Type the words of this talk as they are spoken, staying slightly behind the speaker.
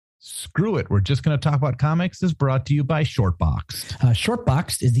Screw It, we're just going to talk about comics is brought to you by Shortboxed.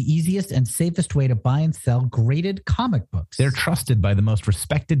 Shortboxed is the easiest and safest way to buy and sell graded comic books. They're trusted by the most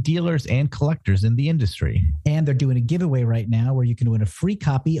respected dealers and collectors in the industry. And they're doing a giveaway right now where you can win a free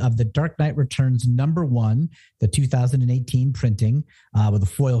copy of The Dark Knight Returns #1, the 2018 printing, with a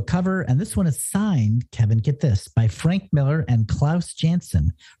foil cover. And this one is signed, Kevin, get this, by Frank Miller and Klaus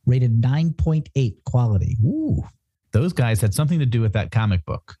Janson, rated 9.8 quality. Ooh, those guys had something to do with that comic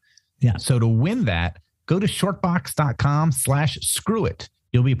book. Yeah. So to win that, go to shortbox.com/screwit.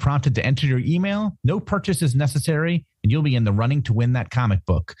 You'll be prompted to enter your email. No purchase is necessary, and you'll be in the running to win that comic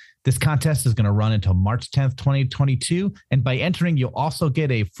book. This contest is going to run until March 10th, 2022. And by entering, you'll also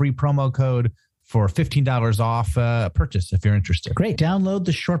get a free promo code for $15 off a purchase if you're interested. Great. Download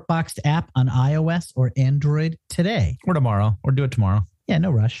the Shortboxed app on iOS or Android today. Or tomorrow, or do it tomorrow. Yeah,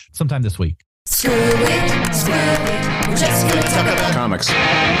 no rush. Sometime this week. Screw it, screw it. We're just gonna talk about comics.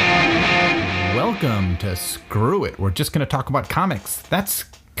 Welcome to Screw It. We're just going to talk about comics. That's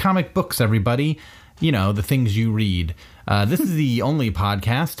comic books, everybody. You know, the things you read. This is the only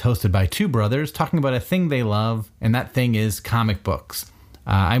podcast hosted by two brothers talking about a thing they love, and that thing is comic books.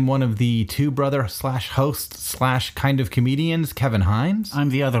 I'm one of the two brother /host / kind of comedians, Kevin Hines. I'm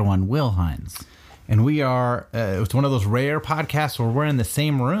the other one, Will Hines. And we are, it's one of those rare podcasts where we're in the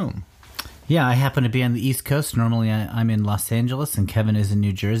same room. Yeah, I happen to be on the East Coast. Normally I'm in Los Angeles and Kevin is in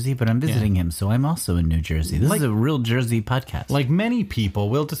New Jersey, but I'm visiting him, so I'm also in New Jersey. This is a real Jersey podcast. Like many people,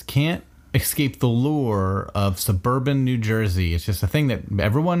 Will just can't escape the lure of suburban New Jersey. It's just a thing that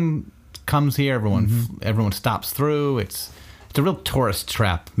everyone comes here, everyone stops through. It's a real tourist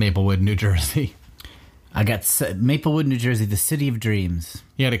trap, Maplewood, New Jersey. I got Maplewood, New Jersey, the city of dreams.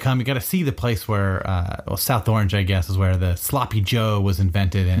 You got to come. You got to see the place where, South Orange, I guess, is where the Sloppy Joe was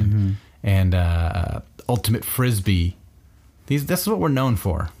invented and Ultimate Frisbee. This is what we're known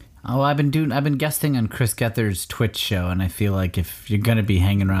for. Oh, I've been guesting on Chris Gethard's Twitch show, and I feel like if you're going to be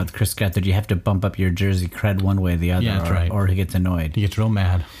hanging around with Chris Gethard, you have to bump up your Jersey cred one way or the other, yeah, that's right. Or he gets annoyed. He gets real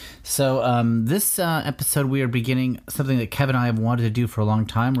mad. So this episode, we are beginning something that Kevin and I have wanted to do for a long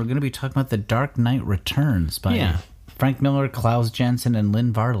time. We're going to be talking about The Dark Knight Returns by Frank Miller, Klaus Janson, and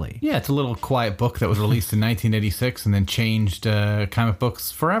Lynn Varley. Yeah, it's a little quiet book that was released in 1986 and then changed comic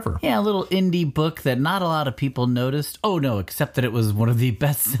books forever. Yeah, a little indie book that not a lot of people noticed. Oh, no, except that it was one of the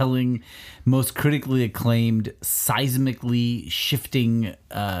best-selling, most critically acclaimed, seismically shifting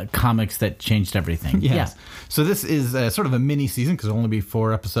comics that changed everything. Yes. Yeah. So this is sort of a mini-season because there'll only be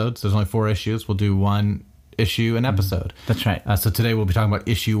 4 episodes. There's only 4 issues. We'll do 1 issue an episode. That's right. So today we'll be talking about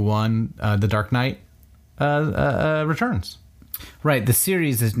issue 1, The Dark Knight Returns. Right. The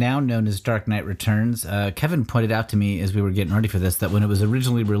series is now known as Dark Knight Returns. Kevin pointed out to me as we were getting ready for this that when it was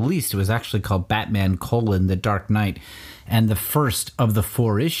originally released, it was actually called Batman: The Dark Knight. And the first of the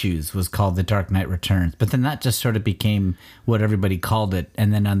 4 issues was called The Dark Knight Returns. But then that just sort of became what everybody called it.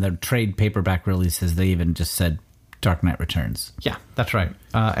 And then on the trade paperback releases, they even just said Dark Knight Returns. Yeah, that's right.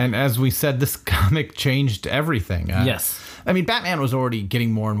 And as we said, this comic changed everything. Yes. I mean, Batman was already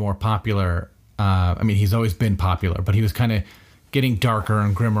getting more and more popular. I mean, he's always been popular, but he was kind of getting darker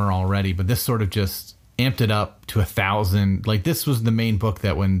and grimmer already. But this sort of just amped it up to 1,000. Like, this was the main book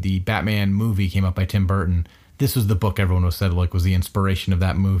that when the Batman movie came up by Tim Burton, this was the book everyone was said like was the inspiration of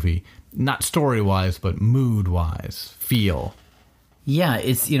that movie. Not story-wise, but mood-wise, feel. Yeah,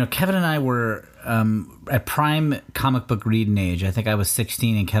 it's, Kevin and I were at prime comic book reading age. I think I was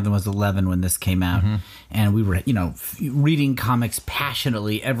 16 and Kevin was 11 when this came out. And we were, reading comics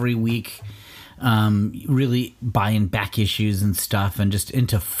passionately every week, really buying back issues and stuff and just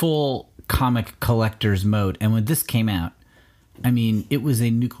into full comic collector's mode. And when this came out, I mean, it was a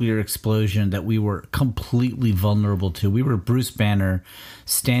nuclear explosion that we were completely vulnerable to. We were Bruce Banner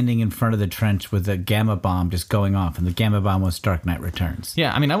standing in front of the trench with a gamma bomb just going off, and the gamma bomb was Dark Knight Returns.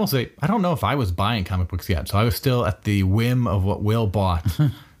 Yeah, I mean, I will say, I don't know if I was buying comic books yet, so I was still at the whim of what Will bought.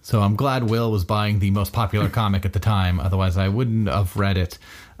 So I'm glad Will was buying the most popular comic at the time, otherwise I wouldn't have read it.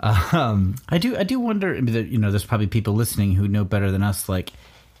 I do wonder, there's probably people listening who know better than us, like,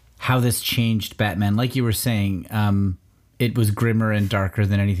 how this changed Batman. Like you were saying, it was grimmer and darker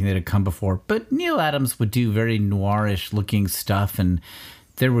than anything that had come before. But Neil Adams would do very noirish looking stuff, and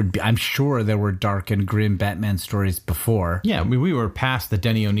I'm sure there were dark and grim Batman stories before. Yeah, we were past the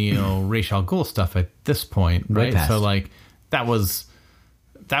Denny O'Neil, Ra's al Ghul stuff at this point, right? Past. So like that was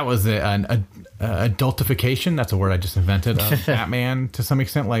an adultification. That's a word I just invented of Batman to some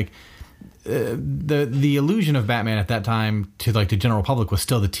extent. Like the illusion of Batman at that time to like the general public was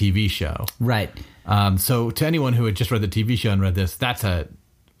still the TV show, right? So to anyone who had just read the TV show and read this, that's an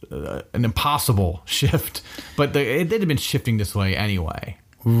impossible shift. But it had been shifting this way anyway.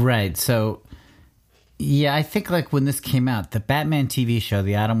 Right. So, yeah, I think like when this came out, the Batman TV show,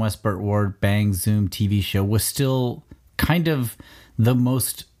 the Adam West Burt Ward Bang Zoom TV show, was still kind of the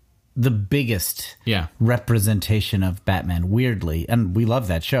biggest Yeah. representation of Batman, weirdly. And we love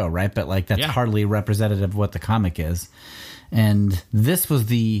that show, right? But like that's Yeah. hardly representative of what the comic is. And this was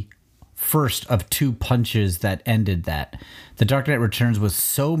the first of two punches that ended that. The Dark Knight Returns was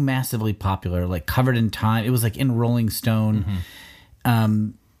so massively popular, like covered in Time. It was like in Rolling Stone.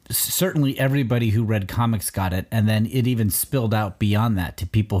 Certainly everybody who read comics got it. And then it even spilled out beyond that to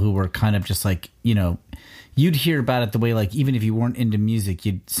people who were kind of just like, you know, you'd hear about it the way, like, even if you weren't into music,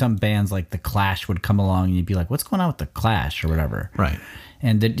 some bands like The Clash would come along and you'd be like, what's going on with The Clash or whatever. Right.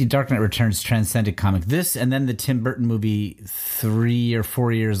 And the Dark Knight Returns transcended comic. This and then the Tim Burton movie 3 or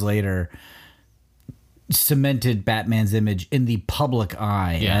 4 years later cemented Batman's image in the public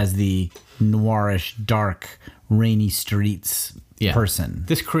eye as the noirish, dark, rainy streets person.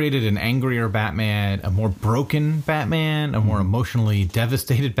 This created an angrier Batman, a more broken Batman, a more emotionally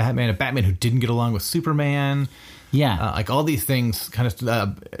devastated Batman, a Batman who didn't get along with Superman. Yeah. Like all these things kind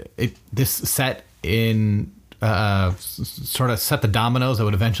of, this set in, sort of set the dominoes that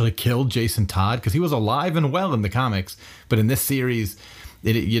would eventually kill Jason Todd because he was alive and well in the comics. But in this series,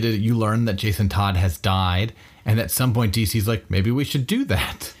 you learn that Jason Todd has died. And at some point, DC's like, maybe we should do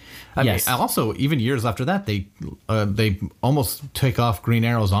that. I mean, also, even years after that, they almost take off Green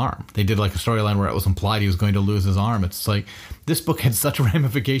Arrow's arm. They did like a storyline where it was implied he was going to lose his arm. It's like this book had such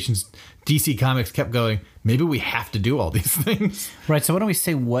ramifications. DC Comics kept going, maybe we have to do all these things. Right. So why don't we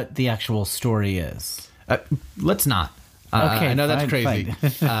say what the actual story is? Let's not. Okay, I know that's fine, crazy.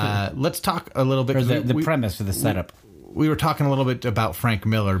 Let's talk a little bit. Or the premise or the setup. We were talking a little bit about Frank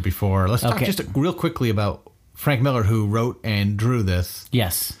Miller before. Let's talk just real quickly about Frank Miller, who wrote and drew this.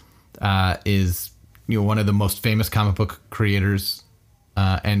 Yes. Is one of the most famous comic book creators,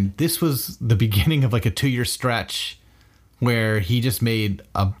 and this was the beginning of like a 2-year stretch where he just made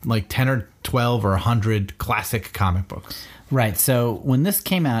like 10 or 12 or 100 classic comic books. Right. So when this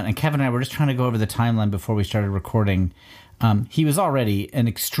came out, and Kevin and I were just trying to go over the timeline before we started recording, he was already an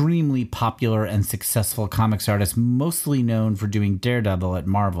extremely popular and successful comics artist, mostly known for doing Daredevil at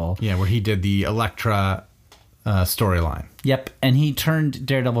Marvel. Yeah, where he did the Elektra storyline. Yep, and he turned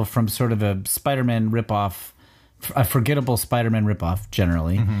Daredevil from sort of a Spider-Man ripoff, a forgettable Spider-Man ripoff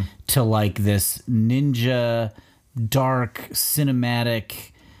generally, to like this ninja, dark,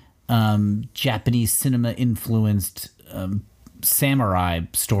 cinematic, Japanese cinema influenced samurai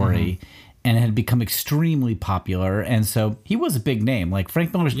story, and it had become extremely popular. And so he was a big name. Like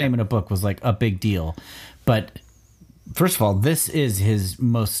Frank Miller's name in a book was like a big deal, but. First of all, this is his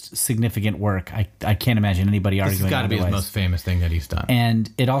most significant work. I can't imagine anybody arguing. This has got to be his most famous thing that he's done. And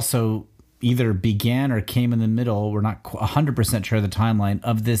it also either began or came in the middle. We're not 100% sure of the timeline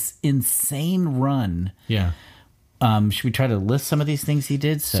of this insane run. Yeah. Should we try to list some of these things he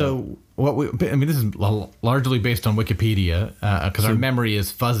did? So this is largely based on Wikipedia because our memory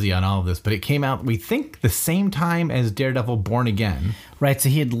is fuzzy on all of this. But it came out, we think, the same time as Daredevil Born Again. Right. So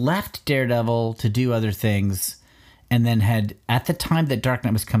he had left Daredevil to do other things. And then had, at the time that Dark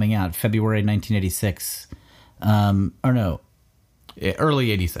Knight was coming out, February 1986,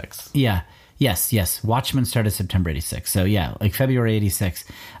 Early 86. Yeah. Yes. Watchmen started September 86. So yeah, like February 86.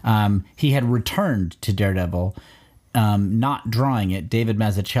 He had returned to Daredevil, not drawing it. David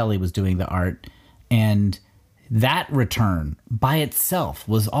Mazzucchelli was doing the art. And that return by itself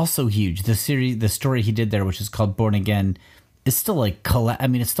was also huge. The story he did there, which is called Born Again, is still like,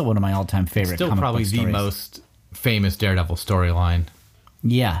 it's still one of my all-time favorite still comic probably book the stories. most famous Daredevil storyline.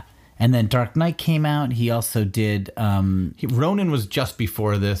 Yeah. And then Dark Knight came out. He also did... Ronin was just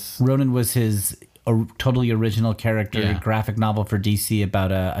before this. Ronin was his totally original character, graphic novel for DC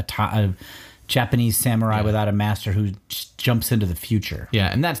about a Japanese samurai without a master who jumps into the future.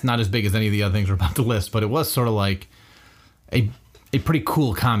 Yeah, and that's not as big as any of the other things we're about to list, but it was sort of like a pretty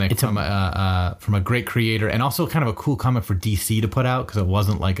cool comic from a great creator, and also kind of a cool comic for DC to put out because it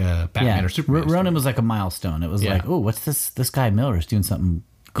wasn't like a Batman or Superman. Ronin was like a milestone. It was like, oh, what's this? This guy Miller's doing something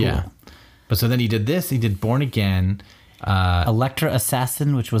cool. Yeah. But so then he did this. He did Born Again. Elektra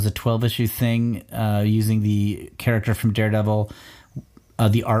Assassin, which was a 12-issue thing using the character from Daredevil.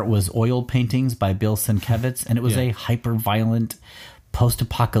 The art was oil paintings by Bill Sienkiewicz, and it was a hyper-violent,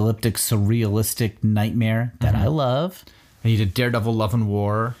 post-apocalyptic, surrealistic nightmare that I love. And he did Daredevil Love and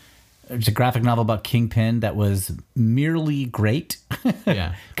War. It's a graphic novel about Kingpin that was merely great.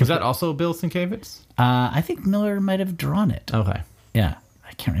 Yeah. Was that also Bill Sienkiewicz? I think Miller might have drawn it. Okay. Yeah.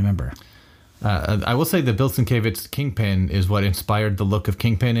 I can't remember. I will say that Bill Sienkiewicz Kingpin is what inspired the look of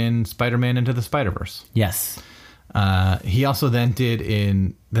Kingpin in Spider-Man Into the Spider-Verse. Yes. He also then did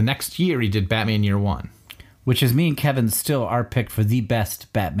in the next year, he did Batman Year One. Which is me and Kevin still our pick for the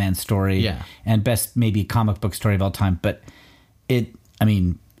best Batman story and best maybe comic book story of all time. But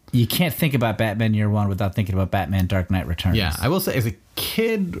you can't think about Batman Year One without thinking about Batman Dark Knight Returns. Yeah, I will say as a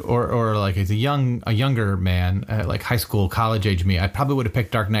kid or like as a younger man, like high school, college age me, I probably would have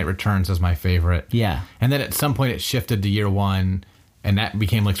picked Dark Knight Returns as my favorite. Yeah. And then at some point it shifted to Year One, and that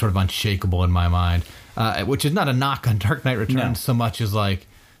became like sort of unshakable in my mind, which is not a knock on Dark Knight Returns so much as like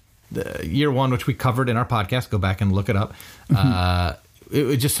the Year One, which we covered in our podcast. Go back and look it up. It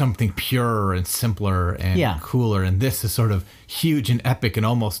was just something purer and simpler and cooler. And this is sort of huge and epic and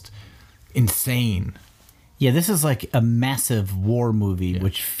almost insane. Yeah, this is like a massive war movie,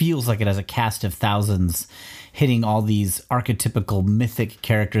 which feels like it has a cast of thousands hitting all these archetypical mythic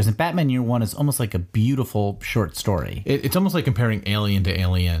characters. And Batman Year One is almost like a beautiful short story. It's almost like comparing Alien to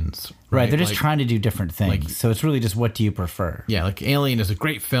Aliens. Right, they're just trying to do different things. So it's really just what do you prefer? Yeah, like Alien is a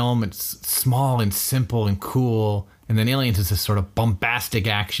great film. It's small and simple and cool. And then Aliens is this sort of bombastic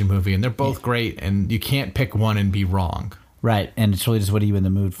action movie. And they're both great. And you can't pick one and be wrong. Right, and it's really just what are you in the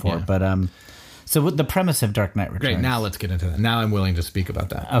mood for. Yeah. But so what the premise of Dark Knight Returns. Great, now let's get into that. Now I'm willing to speak about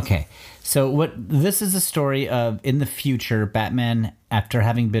that. Okay, so this is a story of in the future, Batman, after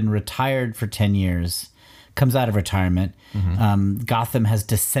having been retired for 10 years, comes out of retirement. Gotham has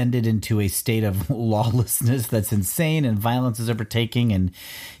descended into a state of lawlessness that's insane, and violence is overtaking. And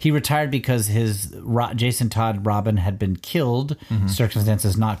he retired because his Jason Todd Robin had been killed.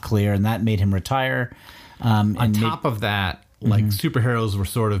 Circumstances not clear, and that made him retire. On top of that, like superheroes were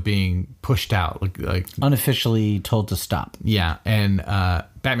sort of being pushed out, like unofficially told to stop. Yeah, and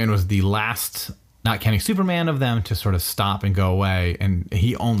Batman was the last, not counting Superman, of them to sort of stop and go away, and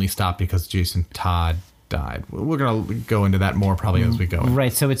he only stopped because Jason Todd died. We're gonna go into that more probably as we go.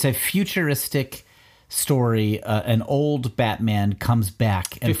 Right, so it's a futuristic story. An old Batman comes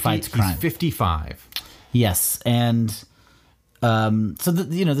back and fights crime. He's 55. Yes, and so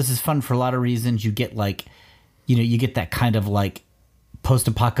this is fun for a lot of reasons. You get like, you get that kind of like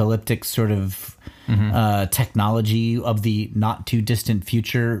post-apocalyptic sort of technology of the not too distant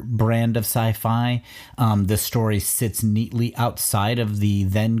future brand of sci-fi. The story sits neatly outside of the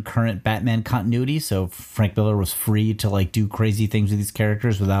then current Batman continuity. So Frank Miller was free to like do crazy things with these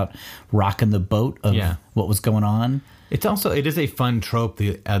characters without rocking the boat of what was going on. It is a fun trope,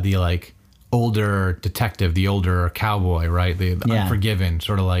 the like older detective, the older cowboy, right? The Unforgiven,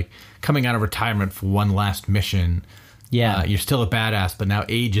 sort of like coming out of retirement for one last mission. Yeah, you're still a badass, but now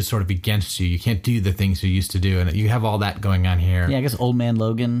age is sort of against you. You can't do the things you used to do, and you have all that going on here. Yeah, I guess Old Man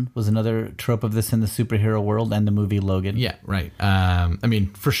Logan was another trope of this in the superhero world, and the movie Logan. Yeah, right. I mean,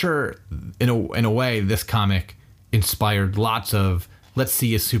 for sure, in a way, this comic inspired lots of let's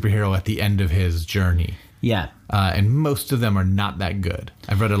see a superhero at the end of his journey. Yeah. And most of them are not that good.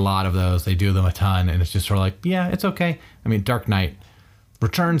 I've read a lot of those. They do them a ton, and it's just sort of like, yeah, it's okay. I mean, Dark Knight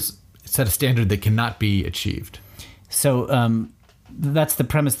Returns set a standard that cannot be achieved. So that's the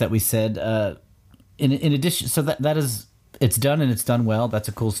premise that we said. In addition, so that is, it's done and it's done well. That's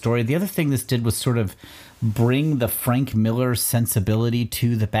a cool story. The other thing this did was sort of bring the Frank Miller sensibility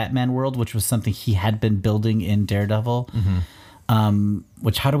to the Batman world, which was something he had been building in Daredevil.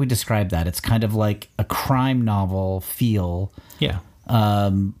 Which, how do we describe that? It's kind of like a crime novel feel. Yeah.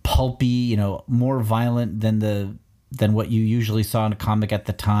 Pulpy, more violent than what you usually saw in a comic at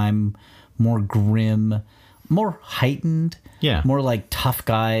the time. More grim, more heightened. Yeah. More like tough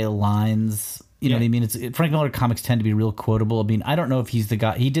guy lines. You know what I mean? Frank Miller comics tend to be real quotable. I mean, I don't know if he's the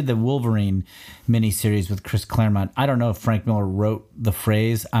guy. He did the Wolverine miniseries with Chris Claremont. I don't know if Frank Miller wrote the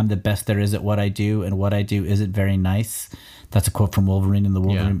phrase, "I'm the best there is at what I do, and what I do isn't very nice." That's a quote from Wolverine in the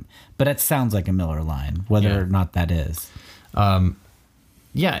Wolverine. Yeah. But it sounds like a Miller line, whether or not that is.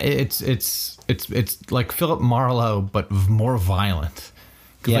 Yeah, it's like Philip Marlowe, but more violent.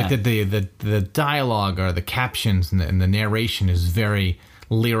 Yeah. Like the dialogue or the captions and the narration is very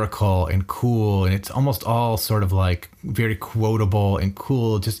lyrical and cool, and it's almost all sort of like very quotable and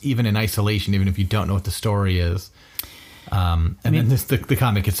cool, just even in isolation, even if you don't know what the story is. Then the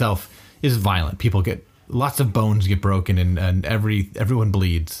comic itself is violent. People get lots of bones get broken, and everyone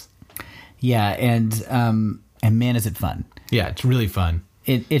bleeds. Yeah, and man, is it fun! Yeah, it's really fun.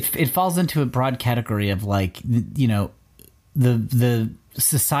 It falls into a broad category of like, the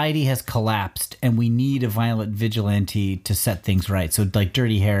society has collapsed and we need a violent vigilante to set things right. So like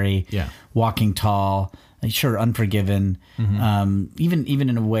Dirty Harry, Walking Tall, sure, Unforgiven, even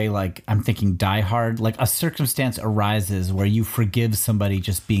in a way like I'm thinking Die Hard, like a circumstance arises where you forgive somebody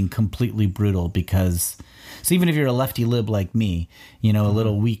just being completely brutal because. So even if you're a lefty lib like me, a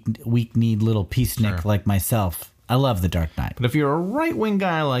little weak-kneed little peacenik like myself, I love The Dark Knight. But if you're a right-wing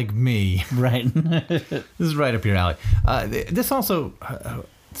guy like me, Right. this is right up your alley. This also,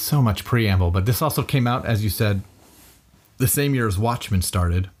 so much preamble, but this also came out, as you said, the same year as Watchmen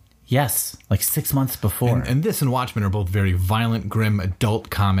started. Yes, like 6 months before. And this and Watchmen are both very violent, grim, adult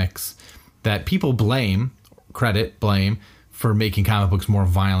comics that people blame for making comic books more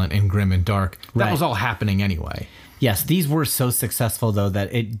violent and grim and dark. That Right. was all happening anyway. Yes, these were so successful, though,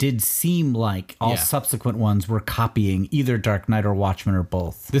 that it did seem like all subsequent ones were copying either Dark Knight or Watchmen or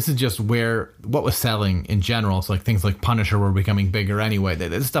both. This is just what was selling in general. So like things like Punisher were becoming bigger anyway.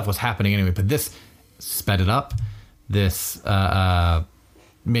 This stuff was happening anyway, but this sped it up. This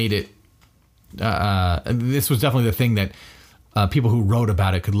made it. This was definitely the thing that people who wrote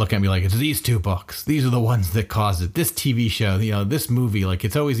about it could look at me like, it's these two books. These are the ones that caused it. This TV show, this movie, like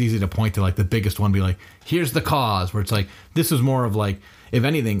it's always easy to point to like the biggest one, be like, here's the cause, where it's like, this was more of like, if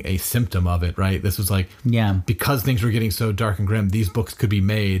anything, a symptom of it, right? This was like, because things were getting so dark and grim, these books could be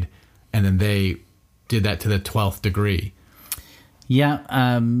made. And then they did that to the 12th degree. Yeah.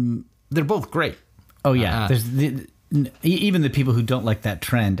 They're both great. Oh, yeah. Even the people who don't like that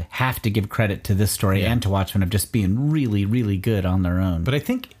trend have to give credit to this story and to Watchmen of just being really, really good on their own. But I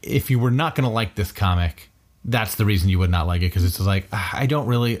think if you were not going to like this comic, that's the reason you would not like it, because it's just like,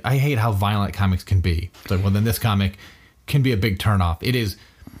 I hate how violent comics can be. It's like, well, then this comic can be a big turnoff. It is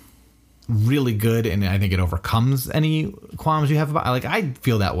really good, and I think it overcomes any qualms you have about it. Like, I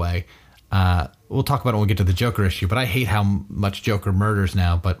feel that way. We'll talk about it when we get to the Joker issue, but I hate how much Joker murders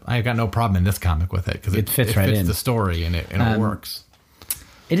now, but I got no problem in this comic with it because it fits the story and it works.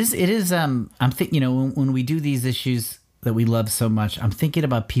 It is. I'm thinking, when we do these issues that we love so much, I'm thinking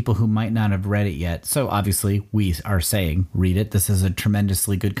about people who might not have read it yet. So obviously we are saying, read it. This is a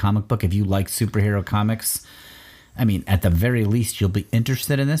tremendously good comic book. If you like superhero comics, I mean, at the very least, you'll be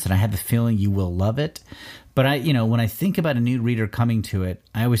interested in this, and I have a feeling you will love it. But when I think about a new reader coming to it,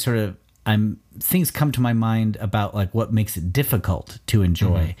 I always things come to my mind about like what makes it difficult to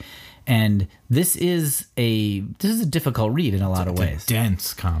enjoy. Mm-hmm. And this is a difficult read in a lot of ways. A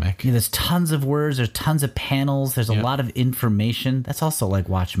dense comic. There's tons of words, there's tons of panels, there's a lot of information. That's also like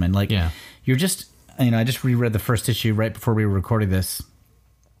Watchmen. Like you're just, I just reread the first issue right before we were recording this.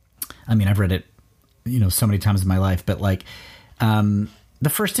 I mean, I've read it, so many times in my life, but like, the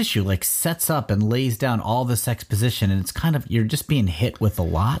first issue like sets up and lays down all this exposition, and it's kind of, you're just being hit with a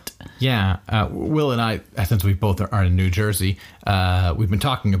lot. Yeah. Will and I, since we both are in New Jersey, we've been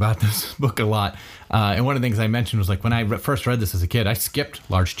talking about this book a lot. And one of the things I mentioned was like when I first read this as a kid, I skipped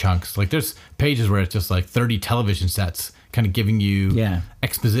large chunks. Like there's pages where it's just like 30 television sets kind of giving you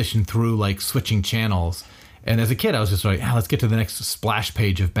exposition through like switching channels. And as a kid, I was just like, let's get to the next splash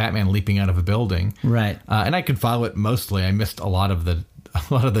page of Batman leaping out of a building. Right. And I could follow it mostly. I missed a lot of the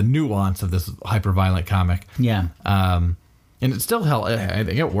nuance of this hyper-violent comic. Yeah. And it still I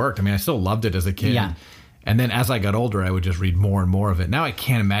think it worked. I mean, I still loved it as a kid. Yeah. And then as I got older, I would just read more and more of it. Now I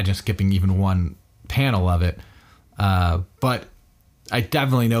can't imagine skipping even one panel of it. But I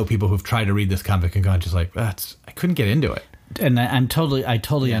definitely know people who've tried to read this comic and gone just like, I couldn't get into it. And I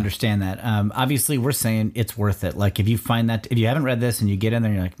totally understand that. Obviously, we're saying it's worth it. Like if you haven't read this and you get in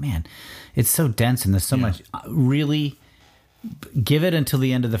there and you're like, man, it's so dense and there's so much. Really, give it until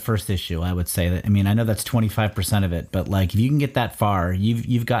the end of the first issue. I would say that. I mean, I know that's 25% of it, but like if you can get that far,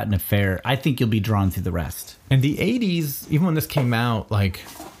 you've gotten a fair. I think you'll be drawn through the rest. And the 80s, even when this came out, like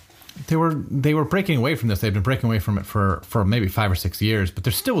they were breaking away from this. They've been breaking away from it for maybe 5 or 6 years, but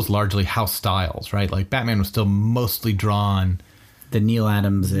there still was largely house styles, right? Like Batman was still mostly drawn the Neil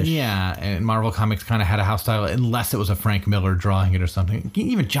Adams-ish. Yeah, and Marvel Comics kind of had a house style, unless it was a Frank Miller drawing it or something.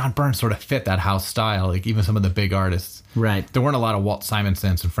 Even John Byrne sort of fit that house style, like even some of the big artists. Right. There weren't a lot of Walt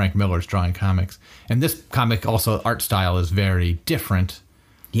Simonsons and Frank Millers drawing comics. And this comic also, art style is very different.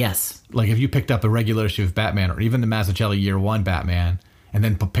 Yes. Like if you picked up a regular issue of Batman, or even the Mazzucchelli Year One Batman, and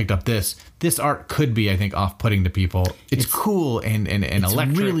then picked up this art could be, I think, off-putting to people. It's cool and it's electric.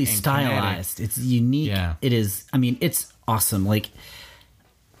 It's really and stylized. kinetic. It's unique. Yeah. It is. I mean, it's awesome. Like,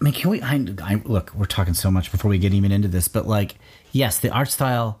 I mean, can we? Look, we're talking so much before we get even into this, but like, yes, the art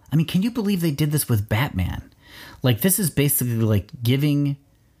style. I mean, can you believe they did this with Batman? Like, this is basically like giving,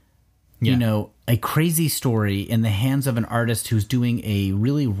 a crazy story in the hands of an artist who's doing a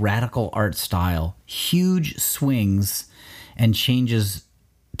really radical art style, huge swings and changes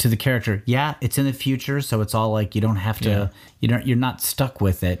to the character. Yeah, it's in the future, so it's all like you don't have to, you're not stuck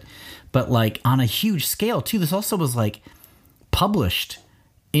with it. But like on a huge scale too, this also was like published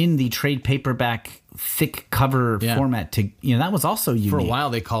in the trade paperback thick cover format to, that was also unique. For a while,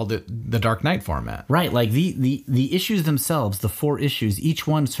 they called it the Dark Knight format. Right. Like the issues themselves, the 4 issues, each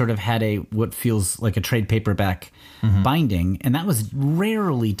one sort of had what feels like a trade paperback binding. And that was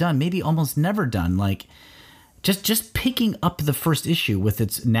rarely done, maybe almost never done. Like just picking up the first issue with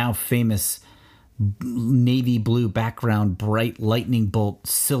its now famous navy blue background, bright lightning bolt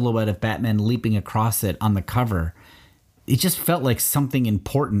silhouette of Batman leaping across it on the cover. It just felt like something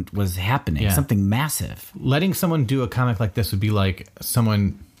important was happening, something massive. Letting someone do a comic like this would be like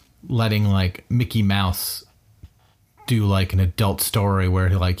someone letting like Mickey Mouse do like an adult story where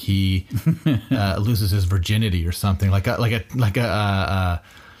he loses his virginity or something, like a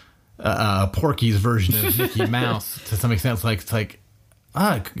Porky's version of Mickey Mouse to some extent. It's like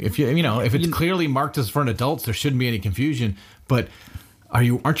if if it's clearly marked as for an adults, there shouldn't be any confusion, but.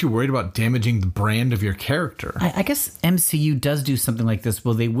 Aren't you worried about damaging the brand of your character? I guess MCU does do something like this.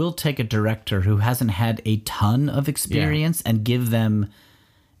 Well, they will take a director who hasn't had a ton of experience and give them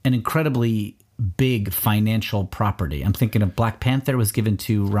an incredibly big financial property. I'm thinking of Black Panther was given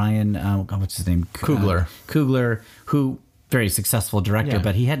to Ryan, what's his name? Coogler. Coogler, who very successful director,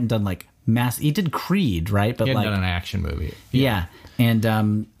 but he hadn't done like he did Creed, right? But he hadn't done an action movie. Yeah. And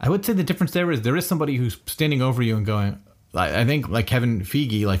I would say the difference there is somebody who's standing over you and going, I think like Kevin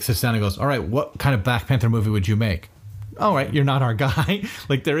Feige like sits down and goes, all right, what kind of Black Panther movie would you make? All right, you're not our guy.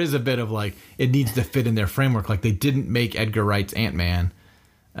 Like there is a bit of like, it needs to fit in their framework. Like they didn't make Edgar Wright's Ant-Man.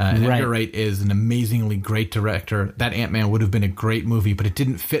 Edgar Wright is an amazingly great director. That Ant-Man would have been a great movie, but it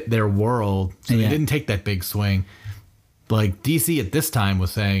didn't fit their world. So they didn't take that big swing. Like DC at this time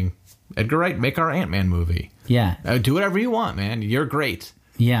was saying, Edgar Wright, make our Ant-Man movie. Yeah. Do whatever you want, man. You're great.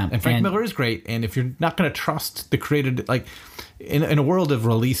 Yeah, and Frank Miller is great. And if you're not going to trust the created, like in a world of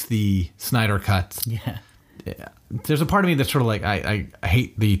release the Snyder cuts, there's a part of me that's sort of like I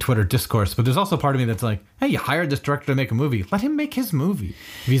hate the Twitter discourse, but there's also a part of me that's like, hey, you hired this director to make a movie, let him make his movie.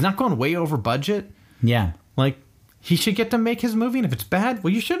 If he's not going way over budget, like he should get to make his movie. And if it's bad,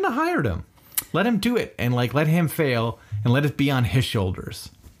 well, you shouldn't have hired him. Let him do it and like let him fail and let it be on his shoulders.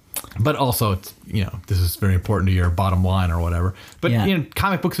 But also, it's this is very important to your bottom line or whatever. But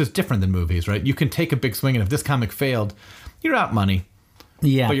comic books is different than movies, right? You can take a big swing, and if this comic failed, you're out money.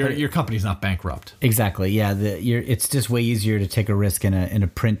 Yeah, but your company's not bankrupt. Exactly. Yeah, it's just way easier to take a risk in a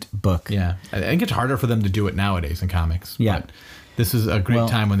print book. Yeah, I think it's harder for them to do it nowadays in comics. Yeah, but this is a great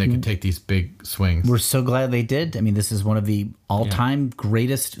time when they can take these big swings. We're so glad they did. I mean, this is one of the all-time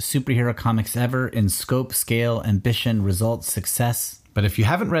greatest superhero comics ever in scope, scale, ambition, results, success. But if you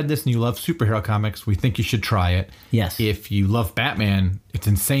haven't read this and you love superhero comics, we think you should try it. Yes. If you love Batman, it's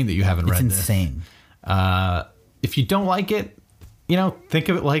insane that you haven't read this. It's insane. If you don't like it, think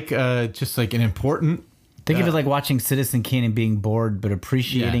of it like just like an important. Think of it like watching Citizen Kane and being bored, but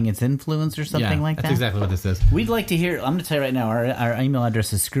appreciating its influence or something like that. That's exactly what this is. We'd like to hear. I'm going to tell you right now. Our email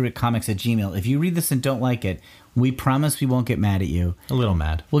address is screwitcomics@gmail.com. If you read this and don't like it, we promise we won't get mad at you. A little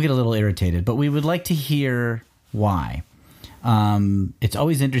mad. We'll get a little irritated, but we would like to hear why. It's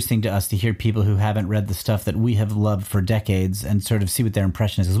always interesting to us to hear people who haven't read the stuff that we have loved for decades and sort of see what their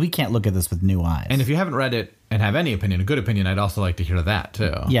impression is, because we can't look at this with new eyes. And if you haven't read it and have any opinion, a good opinion, I'd also like to hear that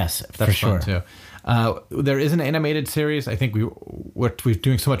too. Yes, that's for sure. Fun too. There is an animated series. I think we're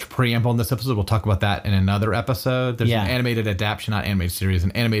doing so much preamble in this episode. We'll talk about that in another episode. There's an animated adaptation, not animated series,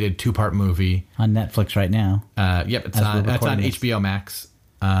 an animated 2-part movie on Netflix right now. Yep, it's on HBO Max.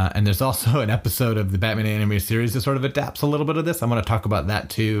 And there's also an episode of the Batman animated series that sort of adapts a little bit of this. I'm going to talk about that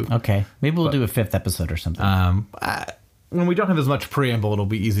too. Okay. Maybe we'll do a 5th episode or something. When we don't have as much preamble, it'll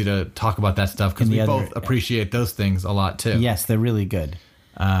be easy to talk about that stuff because we both appreciate those things a lot too. Yes, they're really good.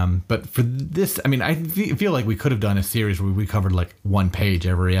 But for this, I mean, I feel like we could have done a series where we covered like one page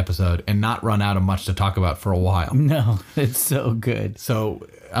every episode and not run out of much to talk about for a while. No, it's so good. So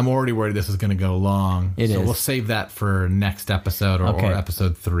I'm already worried this is going to go long. So we'll save that for next episode or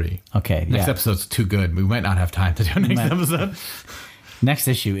episode 3. Okay. Next episode's too good. We might not have time to do next episode. Next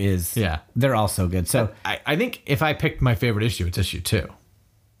issue is they're all so good. So I think if I picked my favorite issue, it's issue 2.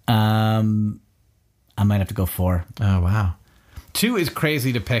 I might have to go 4. Oh wow. 2 is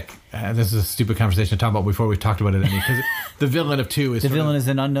crazy to pick. This is a stupid conversation to talk about before we've talked about it any, because the villain of 2 is is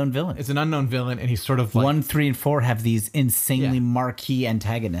an unknown villain. It's an unknown villain, and he's sort of like 1, 3, and 4 have these insanely marquee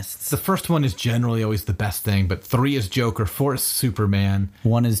antagonists. The first one is generally always the best thing, but 3 is Joker, 4 is Superman,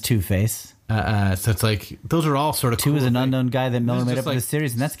 1 is Two-Face. So it's like those are all sort of 2 cool is an unknown guy that Miller made up like, for the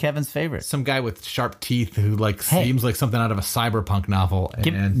series, and that's Kevin's favorite. Some guy with sharp teeth who like seems like something out of a cyberpunk novel.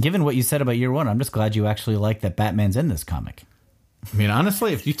 And given what you said about year 1, I'm just glad you actually like that Batman's in this comic. I mean,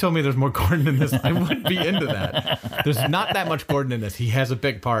 honestly, if you told me there's more Gordon in this, I would be into that. There's not that much Gordon in this. He has a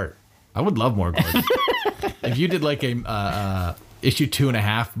big part. I would love more Gordon. If you did like a issue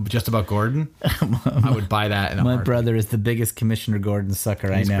 2.5 just about Gordon, I would buy that. My brother is the biggest Commissioner Gordon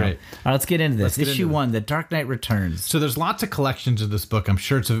sucker I know. Great. All right, let's get into this. Issue 1, The Dark Knight Returns. So there's lots of collections of this book. I'm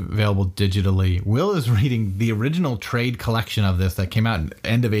sure it's available digitally. Will is reading the original trade collection of this that came out in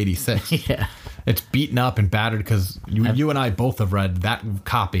end of 86. Yeah. It's beaten up and battered because you and I both have read that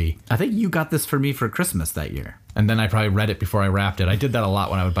copy. I think you got this for me for Christmas that year. And then I probably read it before I wrapped it. I did that a lot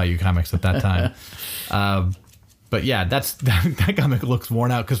when I would buy you comics at that time. But yeah, that comic looks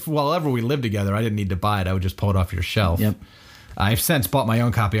worn out because whenever we lived together, I didn't need to buy it. I would just pull it off your shelf. Yep. I've since bought my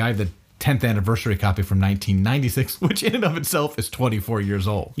own copy. I have the 10th anniversary copy from 1996, which in and of itself is 24 years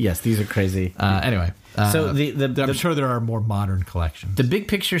old. Yes, these are crazy. Anyway, So I'm sure there are more modern collections. The big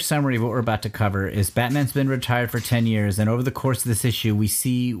picture summary of what we're about to cover is Batman's been retired for 10 years, and over the course of this issue, we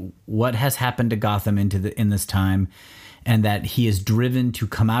see what has happened to Gotham in this time, and that he is driven to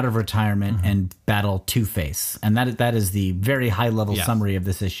come out of retirement and battle Two-Face. And that is the very high-level summary of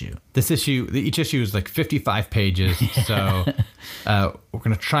this issue. Each issue is like 55 pages, so we're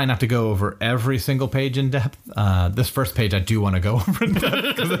going to try not to go over every single page in depth. This first page I do want to go over in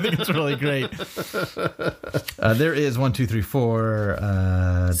depth because I think it's really great. There is 1, 2, 3, 4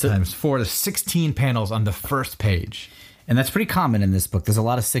 times 4. There's 16 panels on the first page. And that's pretty common in this book. There's a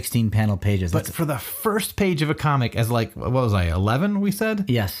lot of 16-panel pages. But for the first page of a comic, as like, what was I, 11, we said?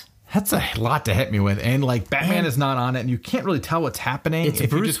 Yes. That's a lot to hit me with. And like Batman is not on it, and you can't really tell what's happening. It's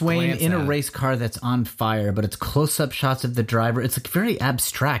Bruce Wayne in a race car that's on fire, but it's close-up shots of the driver. It's like very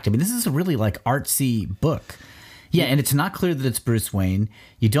abstract. I mean, this is a really like artsy book. Yeah, and it's not clear that it's Bruce Wayne.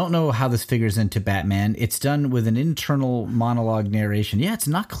 You don't know how this figures into Batman. It's done with an internal monologue narration. Yeah, it's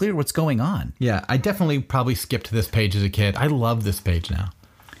not clear what's going on. Yeah, I definitely probably skipped this page as a kid. I love this page now.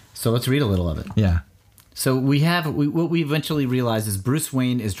 So let's read a little of it. Yeah. So what we eventually realize is Bruce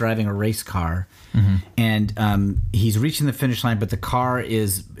Wayne is driving a race car, and he's reaching the finish line, but the car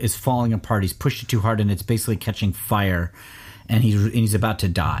is falling apart. He's pushed it too hard, and it's basically catching fire, and he's about to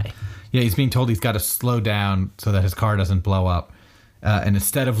die. Yeah, he's being told he's got to slow down so that his car doesn't blow up. And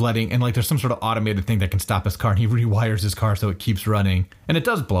instead of like there's some sort of automated thing that can stop his car, and he rewires his car so it keeps running. And it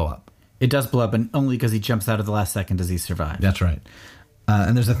does blow up. It does blow up, and only because he jumps out at the last second does he survive. That's right.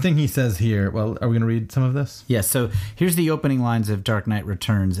 And there's a thing he says here. Well, are we going to read some of this? Yeah, so here's the opening lines of Dark Knight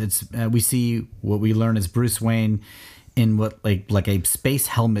Returns. It's we see what we learn is Bruce Wayne in what like a space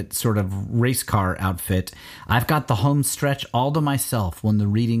helmet sort of race car outfit. I've got the home stretch all to myself. When the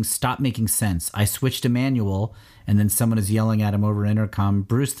readings stop making sense, I switch to manual, and then someone is yelling at him over intercom,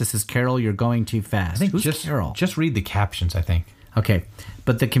 "Bruce, this is Carol. You're going too fast." I think Who's Carol? Just read the captions, I think. Okay,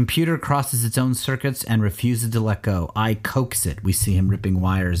 but the computer crosses its own circuits and refuses to let go. I coax it. We see him ripping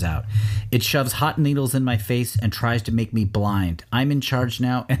wires out. It shoves hot needles in my face and tries to make me blind. I'm in charge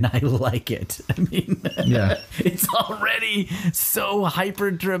now, and I like it. I mean, Yeah. it's already so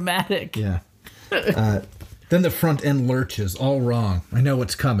hyper dramatic. Yeah. Then the front end lurches, all wrong. I know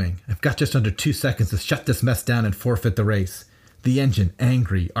what's coming. I've got just under 2 seconds to shut this mess down and forfeit the race. The engine,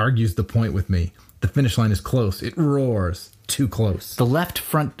 angry, argues the point with me. The finish line is close. It roars. Too close. The left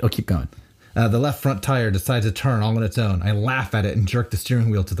front... Oh, keep going. The left front tire decides to turn all on its own. I laugh at it and jerk the steering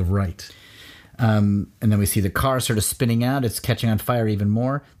wheel to the right. And then we see the car sort of spinning out. It's catching on fire even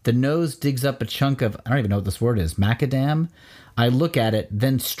more. The nose digs up a chunk of... I don't even know what this word is. Macadam? I look at it,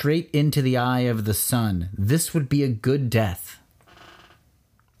 then straight into the eye of the sun. This would be a good death.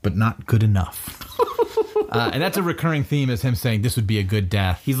 But not good enough. And that's a recurring theme, is him saying this would be a good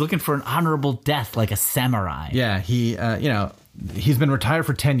death. He's looking for an honorable death like a samurai. Yeah, he's been retired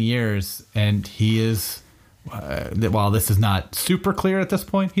for 10 years, and he is, while this is not super clear at this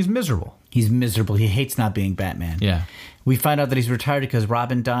point, he's miserable. He's miserable. He hates not being Batman. Yeah. We find out that he's retired because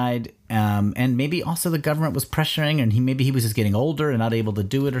Robin died, and maybe also the government was pressuring, and maybe he was just getting older and not able to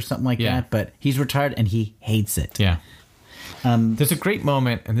do it or something like that, but he's retired, and he hates it. Yeah. There's a great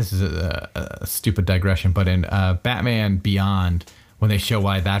moment, and this is a stupid digression, but in Batman Beyond, when they show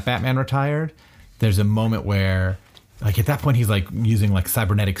why that Batman retired, there's a moment where, like, at that point, he's like using like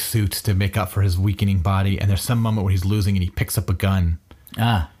cybernetic suits to make up for his weakening body, and there's some moment where he's losing, and he picks up a gun,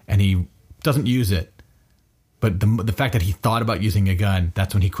 and he doesn't use it. But the fact that he thought about using a gun,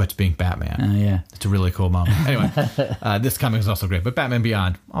 that's when he quits being Batman. Oh, yeah. It's a really cool moment. Anyway, this comic is also great, but Batman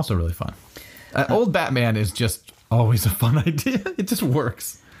Beyond, also really fun. Old Batman is just always a fun idea. It just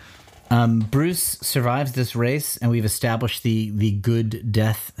works. Bruce survives this race, and we've established the good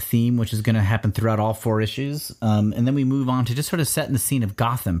death theme, which is going to happen throughout all 4 issues. And then we move on to just sort of setting the scene of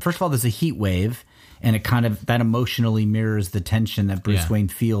Gotham. First of all, there's a heat wave, and it kind of that emotionally mirrors the tension that Bruce Yeah. Wayne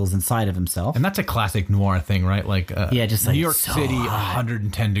feels inside of himself. And that's a classic noir thing, right? Like, just like New York so City, hot.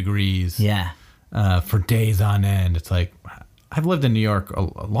 110 degrees. Yeah. For days on end. It's like, I've lived in New York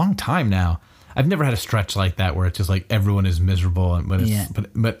a long time now. I've never had a stretch like that where it's just like everyone is miserable, but it's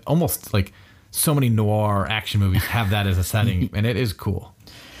but almost like so many noir action movies have that as a setting, and it is cool.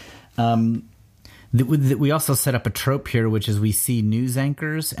 We also set up a trope here, which is we see news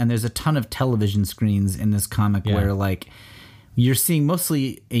anchors, and there's a ton of television screens in this comic where like you're seeing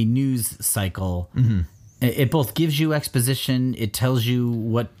mostly a news cycle. It both gives you exposition, it tells you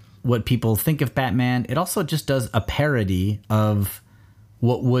what people think of Batman. It also just does a parody of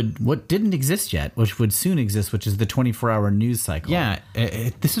what didn't exist yet, which would soon exist, which is the 24-hour news cycle. Yeah,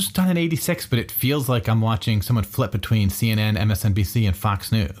 this was done in '86, but it feels like I'm watching someone flip between CNN, MSNBC, and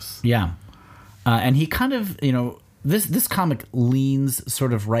Fox News. Yeah. And he kind of, this comic leans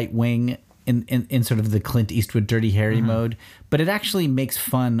sort of right wing in sort of the Clint Eastwood Dirty Harry mode, but it actually makes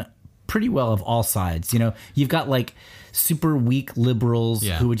fun pretty well of all sides. You've got like super weak liberals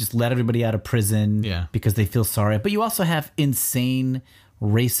who would just let everybody out of prison because they feel sorry. But you also have insane,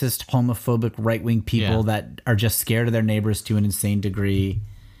 racist, homophobic, right wing people that are just scared of their neighbors to an insane degree.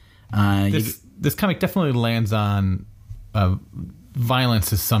 This comic definitely lands on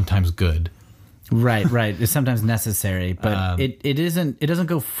violence is sometimes good. Right. It's sometimes necessary, but it isn't. It doesn't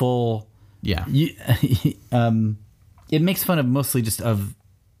go full. Yeah. It makes fun of mostly just of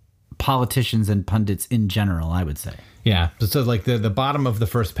politicians and pundits in general, I would say. Yeah. So like the bottom of the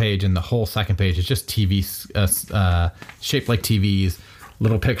first page and the whole second page is just TVs shaped like TVs,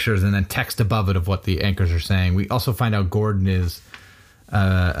 little pictures, and then text above it of what the anchors are saying. We also find out Gordon is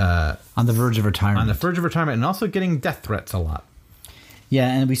on the verge of retirement. And also getting death threats a lot. Yeah,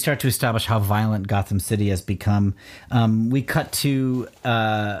 and we start to establish how violent Gotham City has become. We cut to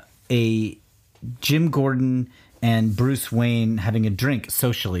a Jim Gordon and Bruce Wayne having a drink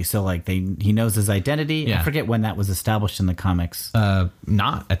socially. So like he knows his identity. Yeah. I forget when that was established in the comics.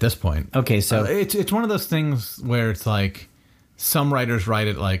 Not at this point. Okay, so it's one of those things where it's like some writers write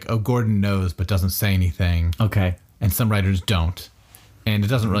it like, oh, Gordon knows but doesn't say anything. Okay. And some writers don't. And it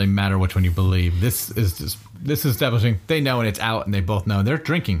doesn't really matter which one you believe. This is establishing they know and it's out and they both know. They're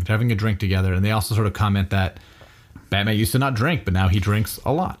drinking. They're having a drink together. And they also sort of comment that Batman used to not drink, but now he drinks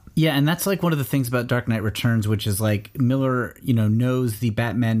a lot. Yeah, and that's like one of the things about Dark Knight Returns, which is like Miller, knows the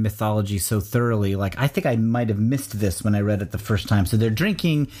Batman mythology so thoroughly. Like I think I might have missed this when I read it the first time. So they're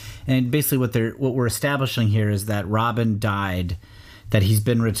drinking, and basically what we're establishing here is that Robin died, that he's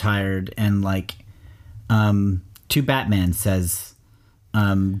been retired, and like to Batman says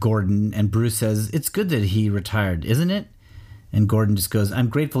Gordon, and Bruce says it's good that he retired, isn't it? And Gordon just goes, I'm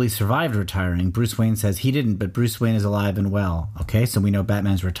grateful he survived retiring. Bruce Wayne says he didn't, but Bruce Wayne is alive and well. Okay, so we know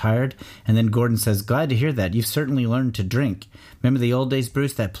Batman's retired. And then Gordon says, glad to hear that. You've certainly learned to drink. Remember the old days,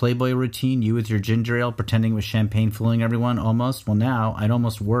 Bruce, that Playboy routine, you with your ginger ale pretending it was champagne fooling everyone almost? Well, now I'd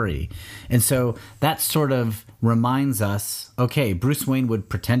almost worry. And so that sort of reminds us, okay, Bruce Wayne would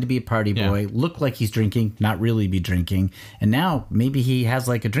pretend to be a party boy, look like he's drinking, not really be drinking. And now maybe he has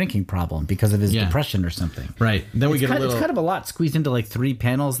like a drinking problem because of his depression or something. Right. Then we get It's kind of a lot squeezed into like 3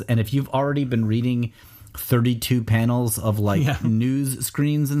 panels. And if you've already been reading 32 panels of like news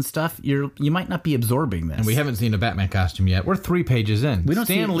screens and stuff, you might not be absorbing this. And we haven't seen a Batman costume yet. We're 3 pages in. We don't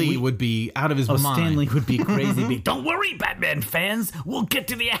Stan Lee would be out of his mind. Stan Lee would be crazy. Don't worry, Batman fans. We'll get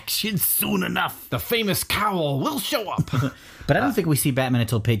to the action soon enough. The famous cowl will show up. But I don't think we see Batman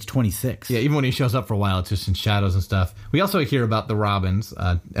until page 26. Yeah, even when he shows up for a while, it's just in shadows and stuff. We also hear about the Robins.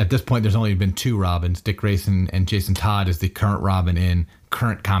 At this point, there's only been 2 Robins. Dick Grayson and Jason Todd is the current Robin in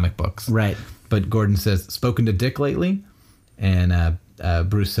current comic books. Right. But Gordon says, spoken to Dick lately? And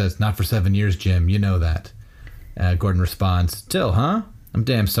Bruce says, not for 7 years, Jim. You know that. Gordon responds, still, huh? I'm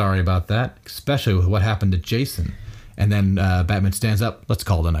damn sorry about that, especially with what happened to Jason. And then Batman stands up. Let's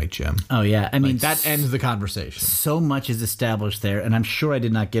call it a night, Jim. Oh, yeah. I mean, that ends the conversation. So much is established there, and I'm sure I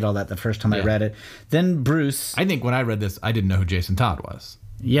did not get all that the first time I read it. Then Bruce... I think when I read this, I didn't know who Jason Todd was.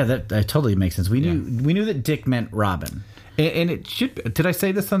 Yeah, that totally makes sense. We knew that Dick meant Robin. And it should... Did I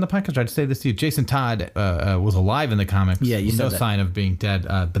say this on the podcast? Or I'd say this to you. Jason Todd was alive in the comics. Yeah, you said no that. sign of being dead.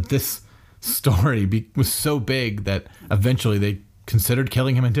 But this story was so big that eventually they considered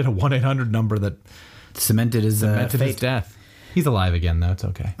killing him and did a 1-800 number that cemented his fate. Death. He's alive again, though. It's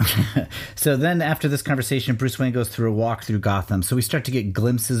okay. So then after this conversation, Bruce Wayne goes through a walk through Gotham. So we start to get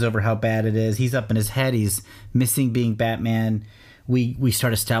glimpses over how bad it is. He's up in his head. He's missing being Batman. We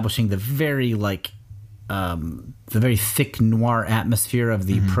start establishing the very thick noir atmosphere of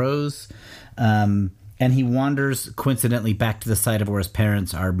the prose. And he wanders coincidentally back to the site of where his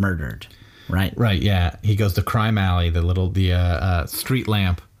parents are murdered. Right. Right, yeah. He goes to Crime Alley, the street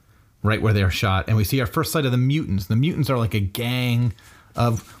lamp, right where they're shot. And we see our first sight of the mutants. The mutants are like a gang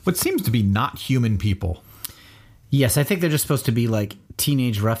of what seems to be not human people. Yes, I think they're just supposed to be like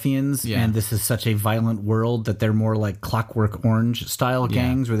teenage ruffians, Yeah. and this is such a violent world that they're more like Clockwork Orange style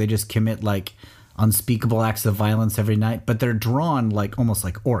gangs where they just commit like unspeakable acts of violence every night, but they're drawn like almost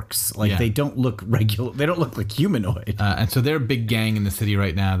like orcs. Like they don't look regular. They don't look like humanoid. And so they're a big gang in the city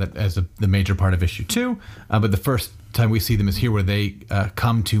right now that as the major part of issue 2. But the first time we see them is here where they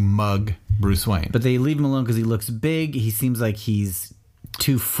come to mug Bruce Wayne. But they leave him alone because he looks big. He seems like he's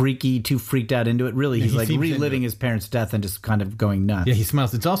too freaky, too freaked out into it. Really, he's he like seems reliving into his parents' death and just kind of going nuts. Yeah, he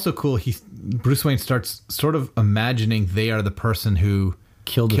smiles. It's also cool. Bruce Wayne starts sort of imagining they are the person who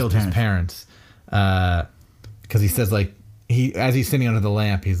Killed his parents. Because he says like as he's sitting under the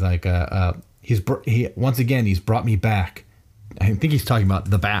lamp, he's like once again he's brought me back. I think he's talking about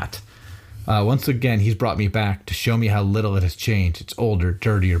the Bat. Once again, he's brought me back to show me how little it has changed. It's older,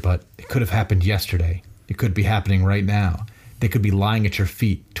 dirtier, but it could have happened yesterday. It could be happening right now. They could be lying at your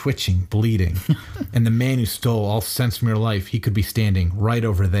feet, twitching, bleeding. And the man who stole all sense from your life, he could be standing right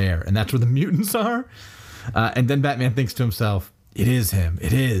over there. And that's where the mutants are. And then Batman thinks to himself, it is him.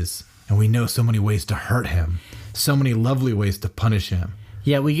 It is. And we know so many ways to hurt him. So many lovely ways to punish him.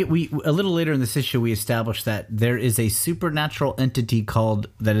 Yeah, we a little later in this issue we established that there is a supernatural entity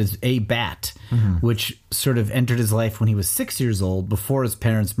that is a bat, which sort of entered his life when he was 6 years old, before his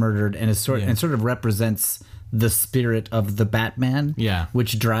parents murdered, and sort of represents the spirit of the Batman,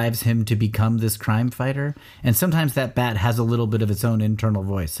 which drives him to become this crime fighter. And sometimes that bat has a little bit of its own internal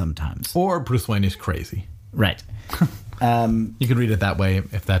voice. Sometimes, or Bruce Wayne is crazy. Right. You could read it that way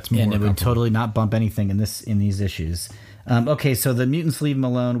if that's more. And it would totally not bump anything in these issues. Okay, so the mutants leave him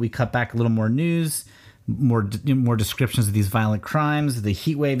alone. We cut back a little more news, more descriptions of these violent crimes. The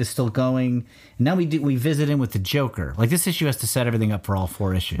heat wave is still going, and now we visit him with the Joker. Like, this issue has to set everything up for all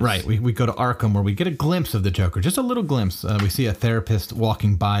 4 issues. Right. We go to Arkham where we get a glimpse of the Joker, just a little glimpse. We see a therapist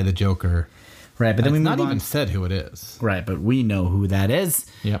walking by the Joker. Right, but then we move not on. even said who it is. Right, but we know who that is.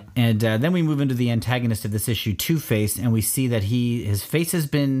 Yep. And then we move into the antagonist of this issue, Two-Face, and we see that his face has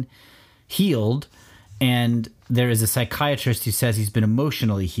been healed, and there is a psychiatrist who says he's been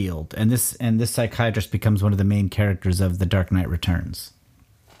emotionally healed, and this psychiatrist becomes one of the main characters of The Dark Knight Returns.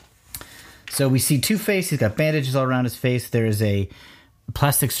 So we see Two-Face. He's got bandages all around his face. There is a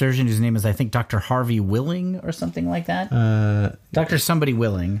plastic surgeon whose name is, I think, Dr. Harvey Willing or something like that. Dr. Somebody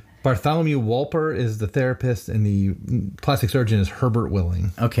Willing. Bartholomew Wolper is the therapist, and the plastic surgeon is Herbert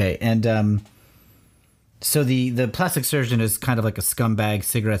Willing. Okay, and so the plastic surgeon is kind of like a scumbag,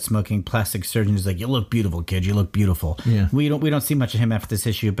 cigarette-smoking plastic surgeon who's like, you look beautiful, kid, you look beautiful. Yeah. We don't see much of him after this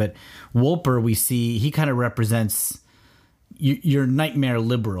issue, but Wolper, we see, he kind of represents your nightmare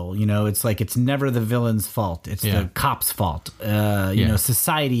liberal. You know, it's like it's never the villain's fault. It's the cop's fault. You know,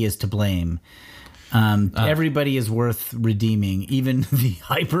 society is to blame. Everybody is worth redeeming, even the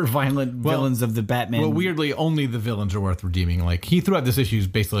hyper-violent villains of the Batman. Well, weirdly, only the villains are worth redeeming. Like, he throughout this issue is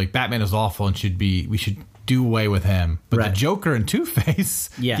basically like, Batman is awful and we should do away with him. But the Joker and Two-Face,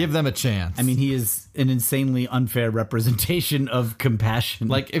 give them a chance. I mean, he is an insanely unfair representation of compassion.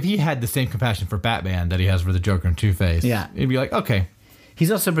 Like, if he had the same compassion for Batman that he has for the Joker and Two-Face, it'd be like, okay.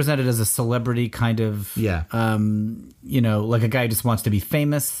 He's also presented as a celebrity kind of, you know, like a guy who just wants to be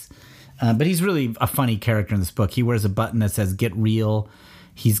famous. But he's really a funny character in this book. He wears a button that says "Get Real."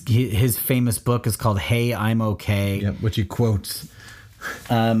 His famous book is called "Hey, I'm Okay," which he quotes.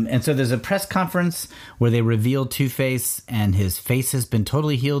 And so there's a press conference where they reveal Two-Face, and his face has been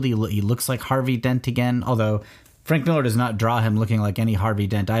totally healed. He looks like Harvey Dent again, although Frank Miller does not draw him looking like any Harvey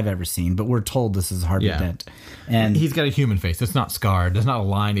Dent I've ever seen, but we're told this is Harvey Dent. And he's got a human face. It's not scarred. There's not a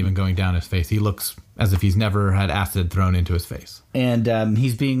line even going down his face. He looks as if he's never had acid thrown into his face. And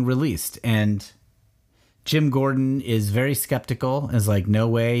he's being released. And Jim Gordon is very skeptical, is like, no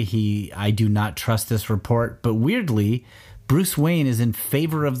way, I do not trust this report. But weirdly, Bruce Wayne is in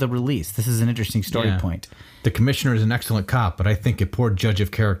favor of the release. This is an interesting story point. The commissioner is an excellent cop, but I think a poor judge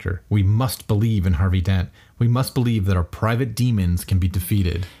of character. We must believe in Harvey Dent. We must believe that our private demons can be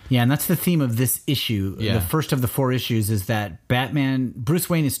defeated. Yeah, and that's the theme of this issue. Yeah. The first of the 4 issues is that Bruce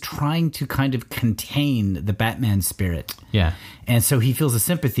Wayne is trying to kind of contain the Batman spirit. Yeah. And so he feels a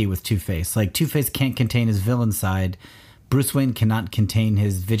sympathy with Two-Face. Like, Two-Face can't contain his villain side. Bruce Wayne cannot contain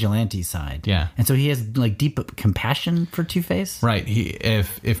his vigilante side. Yeah. And so he has like deep compassion for Two-Face. Right.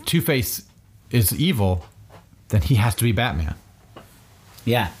 If Two-Face is evil, then he has to be Batman.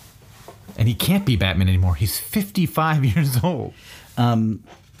 Yeah. And he can't be Batman anymore. He's 55 years old.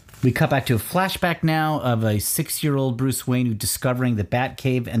 We cut back to a flashback now of a 6-year-old Bruce Wayne who discovering the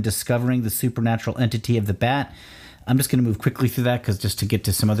Batcave and discovering the supernatural entity of the Bat. I'm just going to move quickly through that because just to get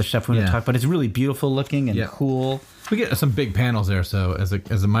to some other stuff we're going to talk about. It's really beautiful looking and cool. We get some big panels there, so as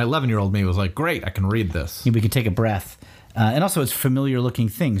my 11-year-old me was like, great, I can read this. We could take a breath. And also it's familiar looking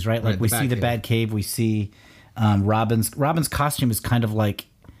things, right? Like we see the Batcave, we see Robin's costume is kind of like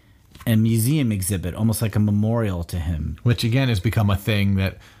a museum exhibit, almost like a memorial to him. Which again has become a thing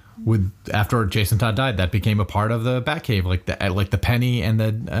that after Jason Todd died, that became a part of the Batcave, like the Penny and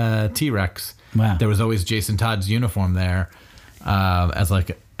the T-Rex. Wow. There was always Jason Todd's uniform there as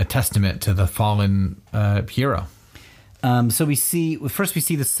like a testament to the fallen hero. So we see the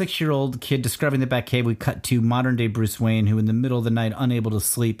 6-year-old kid discovering the Batcave. We cut to modern day Bruce Wayne, who in the middle of the night, unable to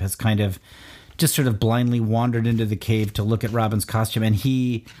sleep, has kind of just sort of blindly wandered into the cave to look at Robin's costume, and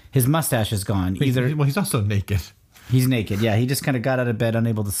his mustache is gone. He's also naked. He's naked. Yeah, he just kind of got out of bed,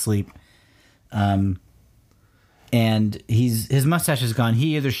 unable to sleep. And his mustache is gone.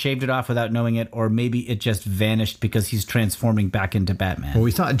 He either shaved it off without knowing it, or maybe it just vanished because he's transforming back into Batman. Well,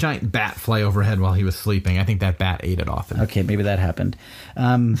 we saw a giant bat fly overhead while he was sleeping. I think that bat ate it off. Okay, maybe that happened.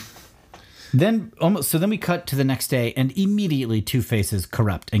 Then we cut to the next day, and immediately Two-Face is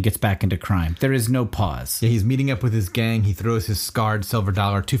corrupt and gets back into crime. There is no pause. Yeah, he's meeting up with his gang. He throws his scarred silver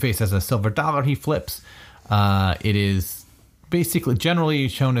dollar. Two-Face has a silver dollar he flips. It is basically generally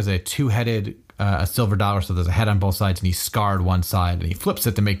shown as a two-headed a silver dollar, so there's a head on both sides, and he's scarred one side, and he flips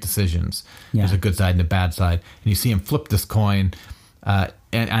it to make decisions. Yeah. There's a good side and a bad side, and you see him flip this coin and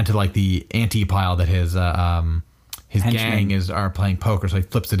onto like the ante pile that his gang are playing poker, so he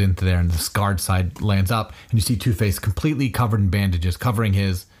flips it into there, and the scarred side lands up, and you see Two-Face completely covered in bandages, covering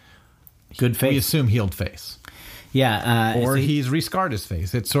his good face. We assume healed face. Yeah, or he's rescarred his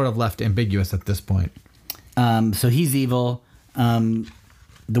face. It's sort of left ambiguous at this point. So he's evil.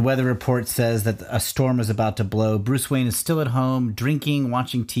 The weather report says that a storm is about to blow. Bruce Wayne is still at home, drinking,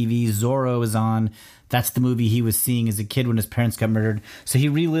 watching TV. Zorro is on. That's the movie he was seeing as a kid when his parents got murdered. So he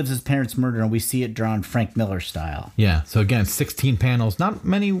relives his parents' murder, and we see it drawn Frank Miller style. Yeah. So again, 16 panels, not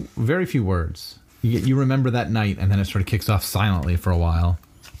many, very few words. You remember that night, and then it sort of kicks off silently for a while.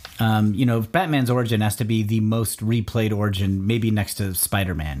 Batman's origin has to be the most replayed origin, maybe next to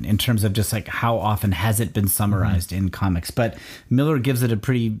Spider-Man, in terms of just like how often has it been summarized in comics. But Miller gives it a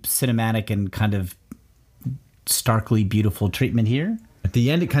pretty cinematic and kind of starkly beautiful treatment here. At the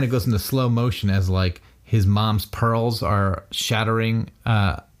end, it kind of goes into slow motion as like his mom's pearls are shattering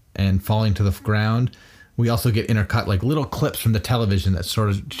and falling to the ground. We also get intercut like little clips from the television that sort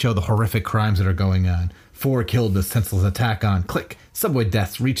of show the horrific crimes that are going on. 4 killed with senseless attack on. Click. Subway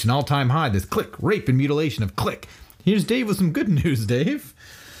deaths reach an all-time high. This click. Rape and mutilation of click. Here's Dave with some good news, Dave.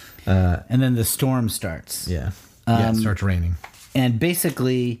 And then the storm starts. Yeah. It starts raining. And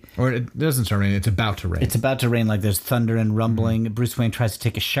basically... Or it doesn't start raining. It's about to rain. It's about to rain. Like there's thunder and rumbling. Mm-hmm. Bruce Wayne tries to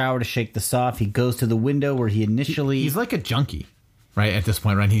take a shower to shake this off. He goes to the window where he initially... He's like a junkie, right, at this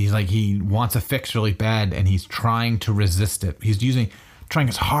point, right? He's like, he wants a fix really bad, and he's trying to resist it. He's trying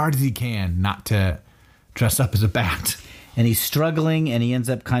as hard as he can not to... dress up as a bat. And he's struggling, and he ends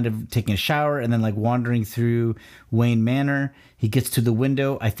up kind of taking a shower and then like wandering through Wayne Manor. He gets to the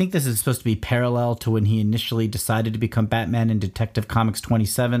window. I think this is supposed to be parallel to when he initially decided to become Batman in Detective Comics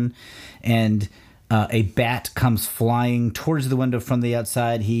 27. And a bat comes flying towards the window from the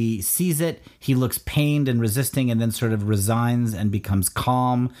outside. He sees it. He looks pained and resisting, and then sort of resigns and becomes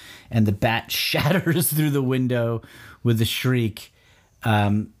calm. And the bat shatters through the window with a shriek.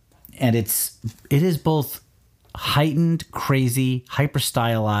 And it is both heightened, crazy, hyper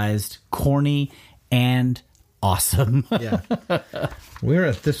stylized, corny, and awesome. Yeah. We're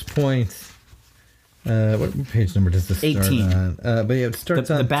at this point. What page number does this 18. start on? But yeah, it starts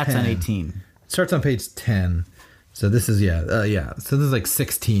on the bat's 10. on 18. It starts on page 10. So this is So this is like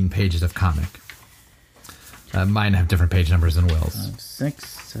 16 pages of comic. Mine have different page numbers than Will's. 5, 6,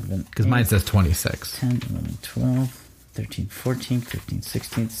 7. Because mine says 26. 10, 11, 12. 13, 14, 15,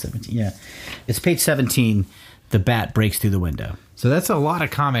 16, 17. Yeah. It's page 17. The bat breaks through the window. So that's a lot of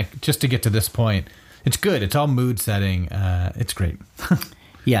comic just to get to this point. It's good. It's all mood setting. It's great.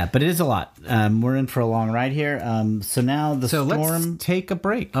 Yeah, but it is a lot. We're in for a long ride here. So now the storm... let's take a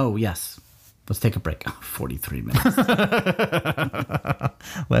break. Oh, yes. Let's take a break. 43 minutes.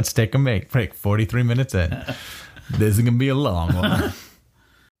 Let's take a break. 43 minutes in. This is going to be a long one.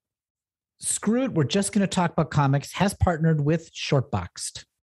 Screw It, We're Just Going to Talk About Comics has partnered with Shortboxed.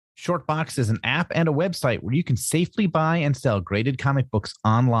 Shortbox is an app and a website where you can safely buy and sell graded comic books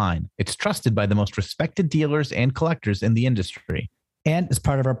online. It's trusted by the most respected dealers and collectors in the industry. And as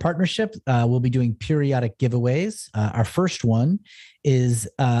part of our partnership, we'll be doing periodic giveaways. Our first one is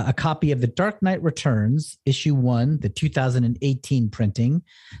a copy of The Dark Knight Returns, issue 1, the 2018 printing.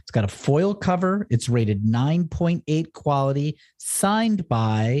 It's got a foil cover. It's rated 9.8 quality, signed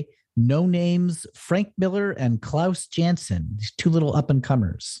by No Names Frank Miller and Klaus Janson, these two little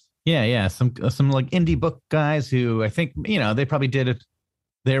up-and-comers. Yeah. Some like indie book guys who I think, they probably did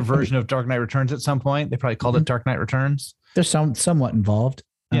their version of Dark Knight Returns at some point. They probably called it Dark Knight Returns. They're somewhat involved.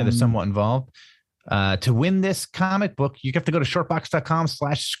 Yeah, they're somewhat involved. To win this comic book, you have to go to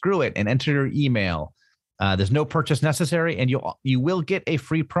shortbox.com/screwit and enter your email. There's no purchase necessary, and you will get a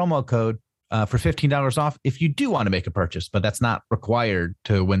free promo code for $15 off if you do want to make a purchase, but that's not required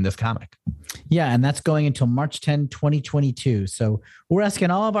to win this comic. Yeah, and that's going until March 10, 2022. So we're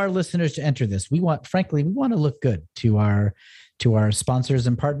asking all of our listeners to enter this. We want to look good to our sponsors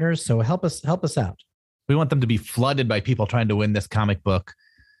and partners. So help us out. We want them to be flooded by people trying to win this comic book,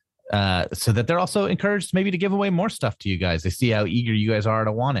 so that they're also encouraged maybe to give away more stuff to you guys. They see how eager you guys are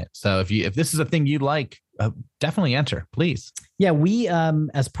to want it. So if this is a thing you like, definitely enter, please. Yeah, we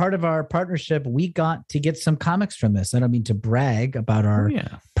as part of our partnership, we got to get some comics from this. I don't mean to brag about our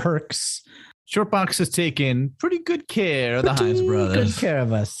perks. Shortbox has taken pretty good care of the Hines brothers. Good care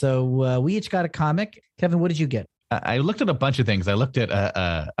of us. So we each got a comic. Kevin, what did you get? I looked at a bunch of things. I looked at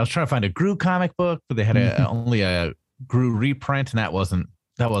I was trying to find a Gru comic book, but they had only a Gru reprint, and that wasn't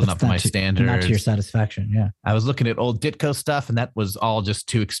up to my standards. Not to your satisfaction. Yeah. I was looking at old Ditko stuff, and that was all just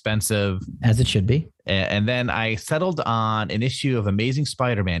too expensive, as it should be. And then I settled on an issue of Amazing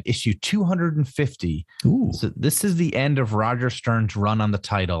Spider-Man, issue 250. Ooh. So this is the end of Roger Stern's run on the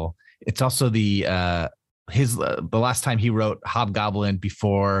title. It's also the last time he wrote Hobgoblin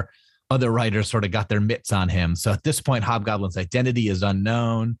before other writers sort of got their mitts on him. So at this point, Hobgoblin's identity is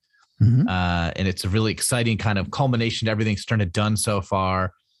unknown. And it's a really exciting kind of culmination to everything Stern had done so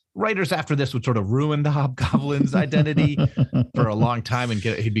far. Writers after this would sort of ruin the Hobgoblin's identity for a long time, and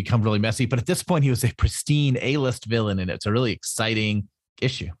he'd become really messy. But at this point, he was a pristine A-list villain, and it's a really exciting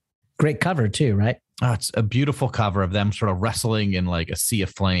issue. Great cover too, right? Oh, it's a beautiful cover of them sort of wrestling in like a sea of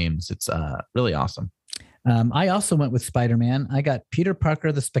flames. It's really awesome. I also went with Spider-Man. I got Peter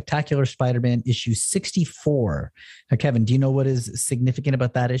Parker, the Spectacular Spider-Man, issue 64. Now, Kevin, do you know what is significant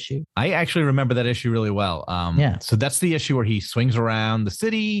about that issue? I actually remember that issue really well. So that's the issue where he swings around the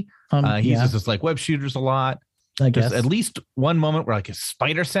city. He uses his like web shooters a lot. I guess there's at least one moment where like his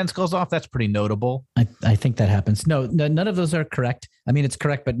spider sense goes off. That's pretty notable. I think that happens. No, none of those are correct. I mean, it's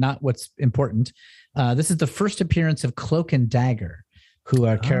correct, but not what's important. This is the first appearance of Cloak and Dagger, who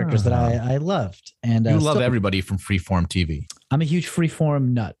are characters that I loved. And you love everybody from Freeform TV. I'm a huge Freeform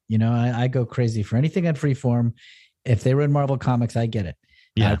nut. I go crazy for anything on Freeform. If they were in Marvel Comics, I get it.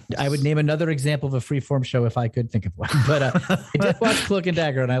 Yeah, I would name another example of a Freeform show if I could think of one. But I did watch Cloak and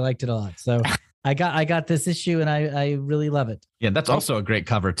Dagger, and I liked it a lot. So I got this issue, and I really love it. Yeah, that's also a great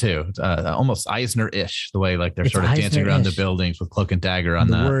cover too. It's, almost Eisner-ish, the way like they're sort of dancing around the buildings with Cloak and Dagger on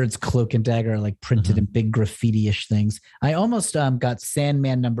the words. Cloak and Dagger are like printed in big graffiti-ish things. I almost got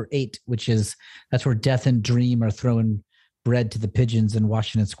Sandman #8, that's where Death and Dream are throwing bread to the pigeons in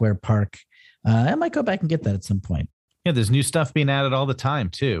Washington Square Park. I might go back and get that at some point. Yeah, there's new stuff being added all the time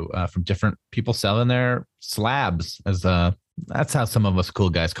too, from different people selling their slabs as that's how some of us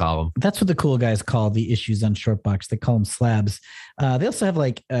cool guys call them. That's what the cool guys call the issues on Shortbox. They call them slabs. They also have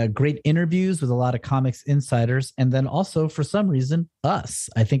like great interviews with a lot of comics insiders. And then also, for some reason, us.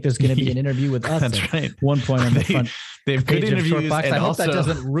 I think there's going to be an interview with us That's right. one point on the front they have good interviews. Shortbox. And I hope also, that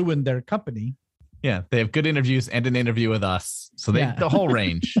doesn't ruin their company. Yeah, they have good interviews and an interview with us. So the whole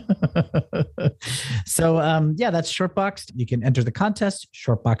range. So, that's Shortbox. You can enter the contest,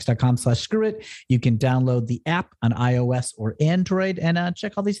 shortbox.com/screwit. You can download the app on iOS or Android and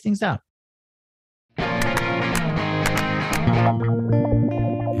check all these things out. And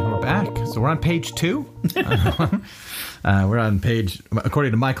we're back. So we're on page 2. We're on page,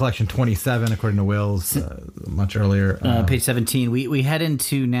 according to my collection, 27, according to Will's much earlier. Page 17. We head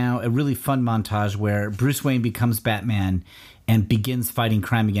into now a really fun montage where Bruce Wayne becomes Batman and begins fighting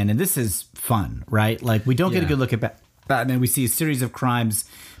crime again. And this is fun, right? Like, we don't get a good look at Batman. We see a series of crimes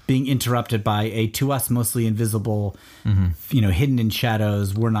being interrupted by a, to us, mostly invisible, hidden in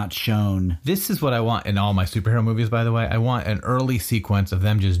shadows, we're not shown. This is what I want in all my superhero movies, by the way. I want an early sequence of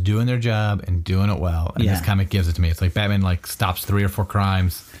them just doing their job and doing it well. And this comic gives it to me. It's like Batman stops 3 or 4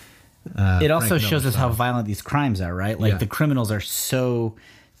 crimes. It also shows us how violent these crimes are, right? Like the criminals are so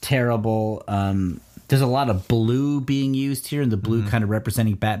terrible. There's a lot of blue being used here, and the blue kind of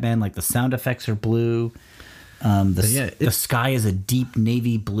representing Batman. Like the sound effects are blue. The sky is a deep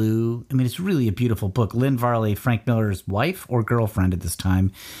navy blue. I mean, it's really a beautiful book. Lynn Varley, Frank Miller's wife or girlfriend at this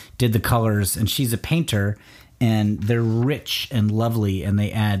time, did the colors, and she's a painter, and they're rich and lovely, and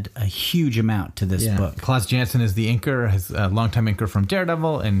they add a huge amount to this book. Klaus Janson is the inker, his longtime inker from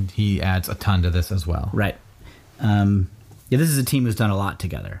Daredevil, and he adds a ton to this as well. Right. This is a team who's done a lot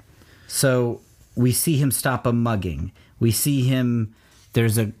together. So we see him stop a mugging. We see him,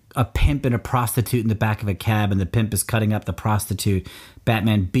 there's a pimp and a prostitute in the back of a cab, and the pimp is cutting up the prostitute.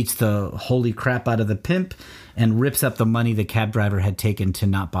 Batman beats the holy crap out of the pimp and rips up the money the cab driver had taken to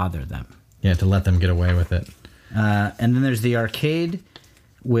not bother them. Yeah, to let them get away with it. And then there's the arcade,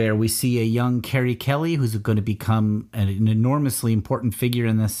 where we see a young Carrie Kelly, who's going to become an enormously important figure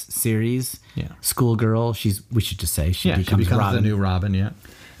in this series. Yeah. Schoolgirl. We should just say she becomes Robin. The new Robin, yeah.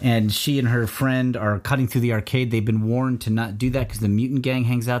 And she and her friend are cutting through the arcade. They've been warned to not do that because the mutant gang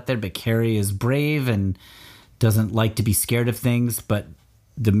hangs out there, but Carrie is brave and doesn't like to be scared of things, but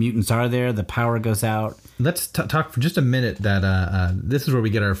the mutants are there. The power goes out. Let's talk for just a minute that this is where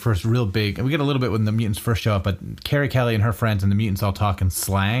we get our first real big... We get a little bit when the mutants first show up, but Carrie Kelly and her friends and the mutants all talk in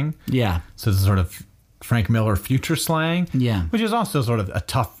slang. Yeah. So it's sort of Frank Miller future slang. Yeah. Which is also sort of a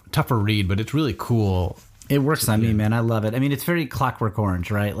tougher read, but it's really cool. It works on me, man. I love it. I mean, it's very Clockwork Orange,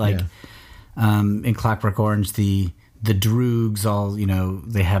 right? Like in Clockwork Orange, the Droogs all,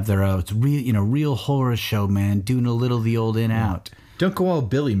 they have their own... It's real horror show, man. Doing a little the old in out. Don't go all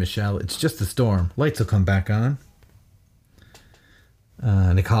Billy, Michelle. It's just a storm. Lights will come back on.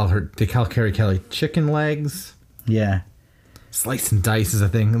 They call Carrie Kelly chicken legs. Yeah. Slice and dice is a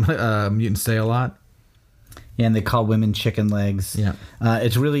thing mutants say a lot. Yeah, and they call women chicken legs. Yeah.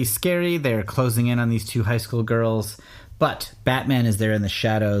 It's really scary. They're closing in on these two high school girls. But Batman is there in the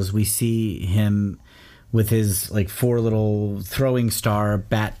shadows. We see him with his 4 little throwing star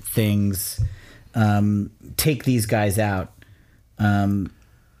bat things take these guys out. And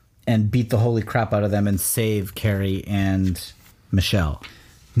beat the holy crap out of them and save Carrie and Michelle.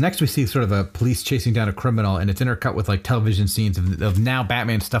 Next, we see sort of a police chasing down a criminal, and it's intercut with television scenes of now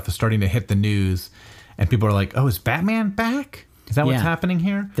Batman stuff is starting to hit the news, and people are like, "Oh, is Batman back? Is that what's happening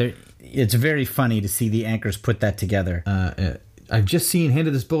here?" It's very funny to see the anchors put that together. I've just seen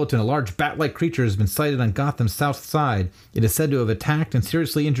handed this bulletin. A large bat-like creature has been sighted on Gotham's south side. It is said to have attacked and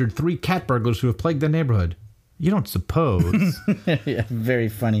seriously injured 3 cat burglars who have plagued the neighborhood. You don't suppose. Yeah, very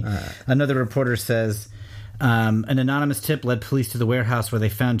funny. Another reporter says, an anonymous tip led police to the warehouse where they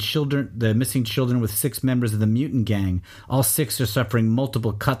found the missing children with 6 members of the mutant gang. All 6 are suffering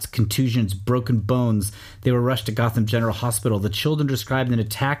multiple cuts, contusions, broken bones. They were rushed to Gotham General Hospital. The children described an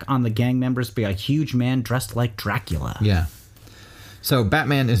attack on the gang members by a huge man dressed like Dracula. Yeah. So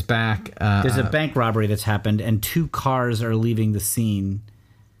Batman is back. There's a bank robbery that's happened, and 2 cars are leaving the scene.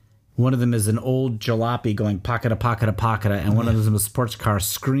 One of them is an old jalopy going pocketa, pocketa, pocketa, and one of them is a sports car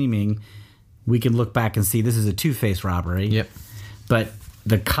screaming. We can look back and see this is a Two-Face robbery. Yep. But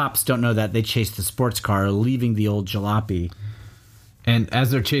the cops don't know that. They chase the sports car, leaving the old jalopy. And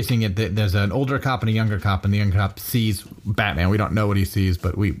as they're chasing it, there's an older cop and a younger cop, and the younger cop sees Batman. We don't know what he sees,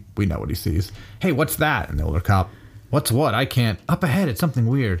 but we know what he sees. Hey, what's that? And the older cop, what's what? I can't. Up ahead, it's something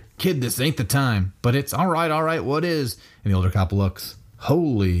weird. Kid, this ain't the time. But it's all right, what is? And the older cop looks,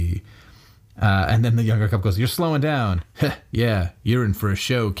 holy. And then the younger cop goes, you're slowing down. Yeah, you're in for a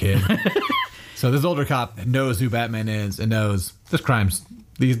show, kid. So this older cop knows who Batman is and knows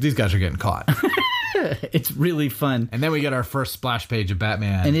these guys are getting caught. It's really fun. And then we get our first splash page of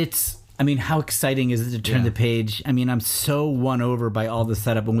Batman. And how exciting is it to turn the page? I mean, I'm so won over by all the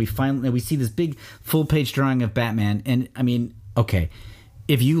setup when we see this big full page drawing of Batman. And I mean, okay,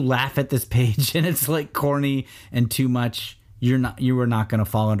 if you laugh at this page and it's corny and too much, you are not going to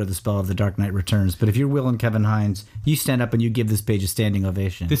fall under the spell of The Dark Knight Returns. But if you're Will and Kevin Hines, you stand up and you give this page a standing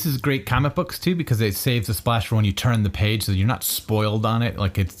ovation. This is great comic books too because it saves the splash for when you turn the page, so you're not spoiled on it.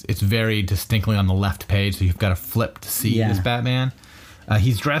 It's very distinctly on the left page, so you've got to flip to see this Batman.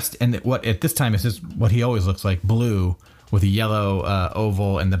 He's dressed in what at this time is what he always looks like, blue with a yellow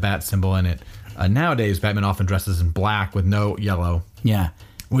oval and the bat symbol in it. Nowadays, Batman often dresses in black with no yellow. Yeah.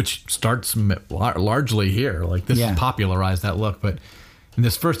 Which starts largely here. This has popularized that look. But in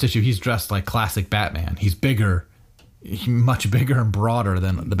this first issue, he's dressed like classic Batman. He's bigger, much bigger and broader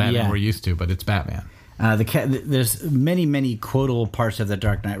than the Batman we're used to, but it's Batman. There's many quotable parts of The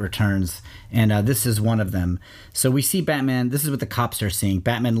Dark Knight Returns, and this is one of them. So we see Batman. This is what the cops are seeing.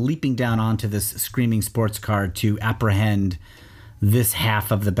 Batman leaping down onto this screaming sports car to apprehend this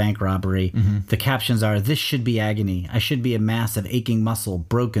half of the bank robbery. The captions are, "This should be agony. I should be a mass of aching muscle,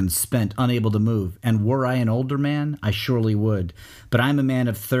 broken, spent, unable to move. And were I an older man, I surely would. But I'm a man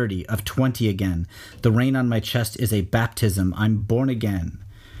of 30, of 20 again. The rain on my chest is a baptism. I'm born again."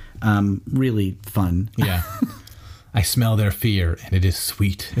 Really fun. Yeah. I smell their fear, and it is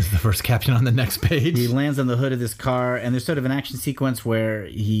sweet, is the first caption on the next page. He lands on the hood of this car, and there's sort of an action sequence where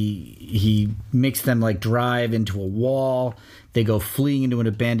he makes them like drive into a wall. They go fleeing into an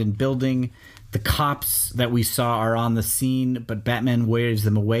abandoned building. The cops that we saw are on the scene, but Batman waves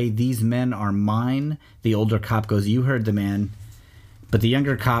them away. "These men are mine." The older cop goes, "You heard the man." But the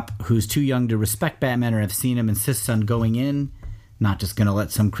younger cop, who's too young to respect Batman or have seen him, insists on going in. Not just going to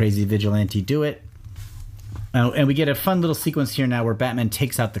let some crazy vigilante do it. And we get a fun little sequence here now where Batman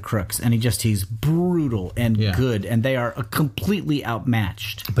takes out the crooks, and he's brutal and good, and they are completely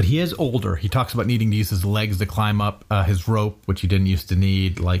outmatched. But he is older. He talks about needing to use his legs to climb up his rope, which he didn't used to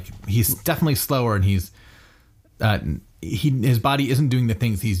need. Like, he's definitely slower, and his body isn't doing the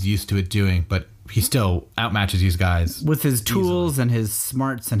things he's used to it doing, but he still outmatches these guys. With his tools and his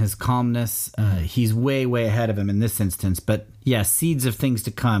smarts and his calmness, he's way, way ahead of him in this instance. But yeah, seeds of things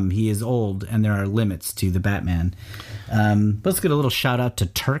to come. He is old, and there are limits to the Batman. Let's get a little shout out to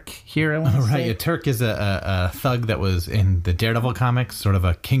Turk here. I want to say. Yeah, Turk is a thug that was in the Daredevil comics, sort of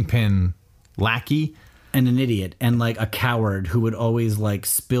a kingpin lackey. And an idiot, and like a coward who would always like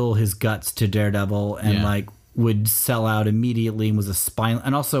spill his guts to Daredevil, and like would sell out immediately, and was a spine,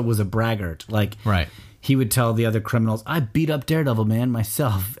 and also was a braggart. Like, right. He would tell the other criminals, "I beat up Daredevil, man,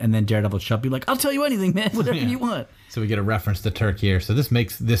 myself." And then Daredevil would show up, be like, "I'll tell you anything, man, whatever you want." So we get a reference to Turk here. So this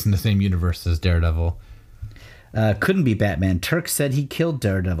makes this in the same universe as Daredevil. Couldn't be Batman. Turk said he killed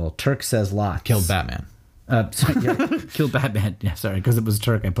Daredevil. Turk says lots. Killed Batman. Killed Batman. Yeah, sorry, because it was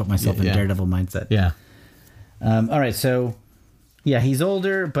Turk. I put myself in Daredevil mindset. Yeah. All right, so yeah, he's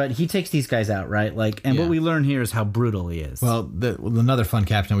older, but he takes these guys out, right? Like, and what we learn here is how brutal he is. Well, another fun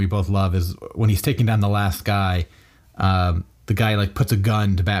caption that we both love is when he's taking down the last guy. The guy like puts a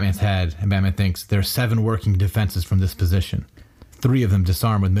gun to Batman's head, and Batman thinks there are 7 working defenses from this position. 3 of them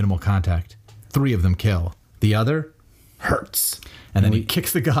disarm with minimal contact. 3 of them kill. The other hurts. And then he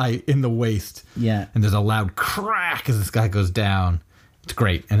kicks the guy in the waist. Yeah. And there's a loud crack as this guy goes down. It's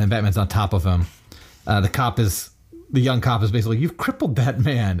great. And then Batman's on top of him. The young cop is basically, "You've crippled that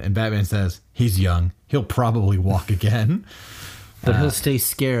man." And Batman says, "He's young. He'll probably walk again." But he'll stay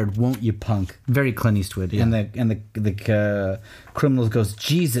scared, won't you, punk? Very Clint Eastwood. Yeah. And the criminal goes,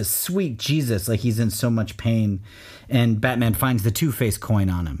 "Jesus, sweet Jesus," like he's in so much pain. And Batman finds the Two-Face coin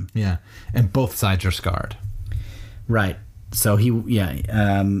on him. Yeah, and both sides are scarred. Right. So he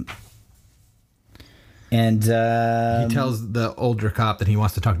tells the older cop that he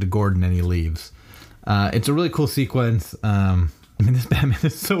wants to talk to Gordon, and he leaves. It's a really cool sequence. I mean, this Batman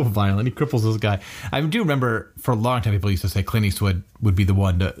is so violent. He cripples this guy. I do remember for a long time people used to say Clint Eastwood would be the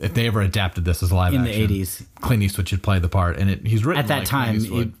one to, if they ever adapted this as live in action. In the 80s. Clint Eastwood should play the part. And he's written at that like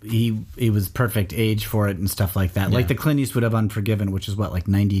time, he was perfect age for it and stuff like that. Yeah. Like the Clint Eastwood of Unforgiven, which is what, like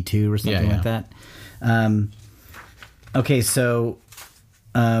 92 or something like that? Okay, so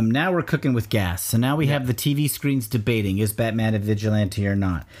now we're cooking with gas. So now we have the TV screens debating, is Batman a vigilante or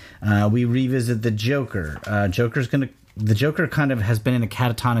not? We revisit the Joker. The Joker kind of has been in a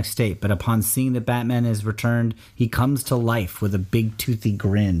catatonic state, but upon seeing that Batman has returned, he comes to life with a big toothy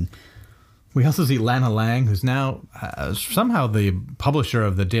grin. We also see Lana Lang, who's now somehow the publisher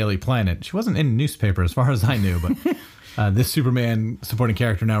of the Daily Planet. She wasn't in a newspaper as far as I knew, but this Superman supporting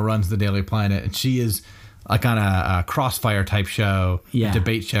character now runs the Daily Planet, and she is like on a crossfire type show,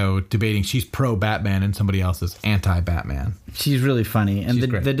 debate show, debating. She's pro Batman and somebody else is anti Batman. She's really funny, and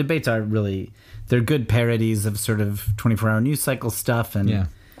the debates are really, they're good parodies of sort of 24-hour news cycle stuff, and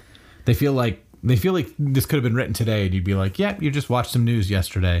they feel like this could have been written today, and you'd be like, yeah, you just watched some news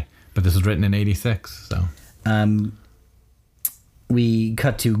yesterday, but this was written in '86, so. We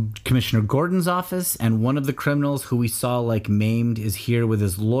cut to Commissioner Gordon's office, and one of the criminals who we saw like maimed is here with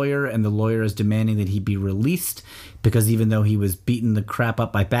his lawyer, and the lawyer is demanding that he be released because even though he was beaten the crap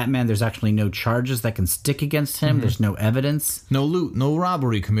up by Batman, there's actually no charges that can stick against him. There's no evidence. No loot, no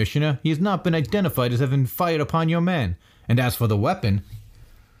robbery, Commissioner. He has not been identified as having fired upon your men. And as for the weapon,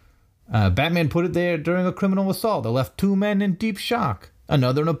 Batman put it there during a criminal assault that left 2 men in deep shock,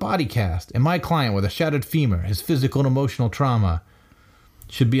 another in a body cast, and my client with a shattered femur. His physical and emotional trauma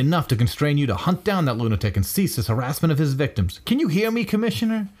should be enough to constrain you to hunt down that lunatic and cease this harassment of his victims. Can you hear me,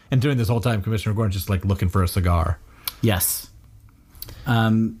 Commissioner? And during this whole time, Commissioner Gordon's just like looking for a cigar. Yes.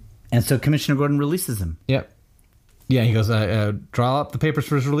 And so Commissioner Gordon releases him. Yep. Yeah, he goes, draw up the papers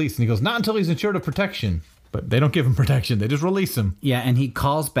for his release. And he goes, not until he's insured of protection. but they don't give him protection. They just release him. Yeah, and he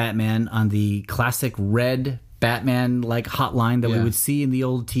calls Batman on the classic red Batman like hotline that we would see in the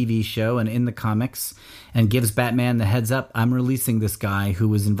old TV show and in the comics, and gives Batman the heads up. I'm releasing this guy who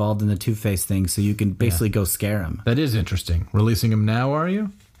was involved in the Two-Face thing, so you can basically go scare him. That is interesting. Releasing him now, are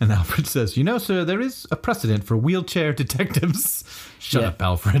you? And Alfred says, sir, there is a precedent for wheelchair detectives. Shut up,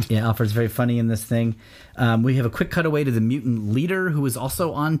 Alfred. Yeah, Alfred's very funny in this thing. We have a quick cutaway to the mutant leader, who is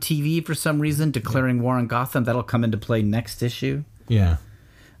also on TV for some reason, declaring war on Gotham. That'll come into play next issue. Yeah.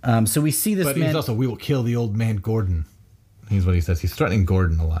 So we see this But man. he's also, we will kill the old man Gordon. He's what he says. He's threatening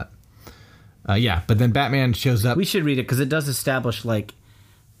Gordon a lot. But then Batman shows up. We should read it because it does establish like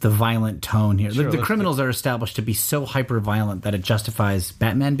the violent tone here. Sure, the criminals are established to be so hyper violent that it justifies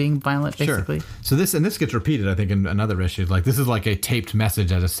Batman being violent, basically. Sure. So this gets repeated, I think, in another issue. Like this is like a taped message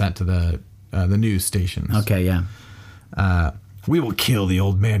that is sent to the news stations. Okay, yeah. We will kill the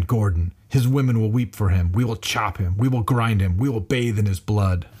old man Gordon. His women will weep for him. We will chop him. We will grind him. We will bathe in his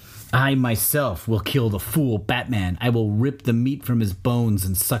blood. I myself will kill the fool Batman. I will rip the meat from his bones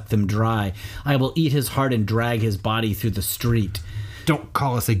and suck them dry. I will eat his heart and drag his body through the street. Don't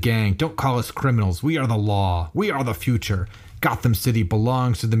call us a gang. Don't call us criminals. We are the law. We are the future. Gotham City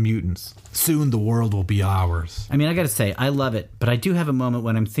belongs to the mutants. Soon the world will be ours. I mean, I got to say, I love it, but I do have a moment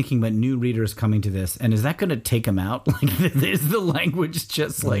when I'm thinking about new readers coming to this, and is that going to take them out? Like, is the language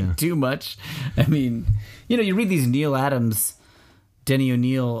just like too much? I mean, you read these Neil Adams, Denny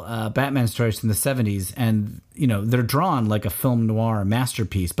O'Neil Batman stories from the 70s, and they're drawn like a film noir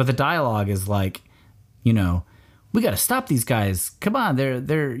masterpiece, but the dialogue is like, we got to stop these guys. Come on, they're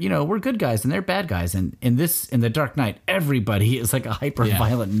we're good guys and they're bad guys. And in the Dark Knight, everybody is like a hyper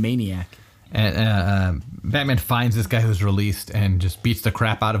violent maniac. And Batman finds this guy who's released and just beats the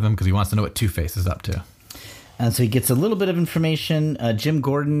crap out of him because he wants to know what Two-Face is up to. And so he gets a little bit of information. Jim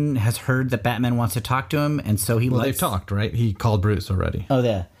Gordon has heard that Batman wants to talk to him, and so they've talked, right? He called Bruce already. Oh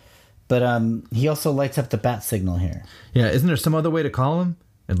yeah, but he also lights up the bat signal here. Yeah, isn't there some other way to call him?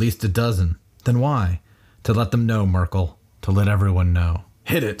 At least a dozen. Then why? To let them know, Merkel. To let everyone know.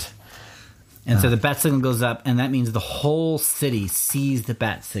 Hit it. And so the bat signal goes up, and that means the whole city sees the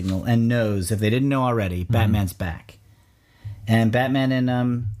bat signal and knows, if they didn't know already, Batman's back. And Batman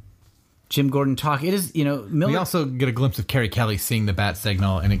and Jim Gordon talk. It is, Miller. We also get a glimpse of Carrie Kelly seeing the bat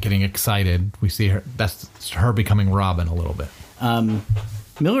signal and it getting excited. We see her. That's her becoming Robin a little bit.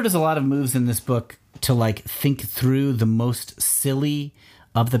 Miller does a lot of moves in this book to like think through the most silly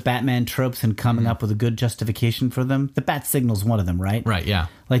of the Batman tropes and coming up with a good justification for them. The bat signal's one of them, right? Right, yeah.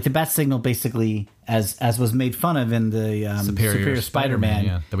 Like the bat signal basically, as was made fun of in the Superior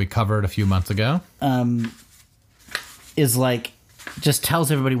Spider-Man, that we covered a few months ago, is like, just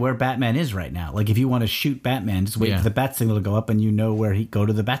tells everybody where Batman is right now. Like if you want to shoot Batman, just wait for the bat signal to go up and where he go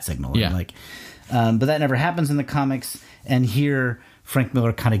to the bat signal. Yeah. And but that never happens in the comics. And here Frank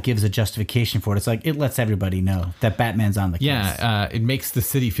Miller kind of gives a justification for it. It's like, it lets everybody know that Batman's on the case. Yeah, it makes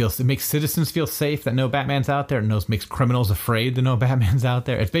it makes citizens feel safe that no Batman's out there. It makes criminals afraid to know Batman's out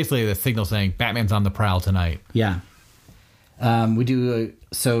there. It's basically the signal saying Batman's on the prowl tonight. Yeah. We do,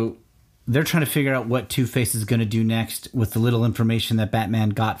 so they're trying to figure out what Two-Face is going to do next with the little information that Batman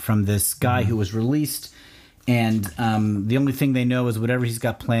got from this guy who was released. And the only thing they know is whatever he's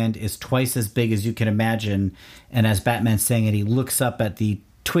got planned is twice as big as you can imagine. And as Batman's saying it, he looks up at the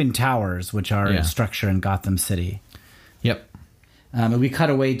Twin Towers, which are a structure in Gotham City. Yep. And we cut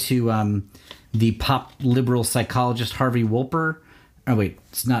away to the pop liberal psychologist Harvey Wolper. Oh, wait,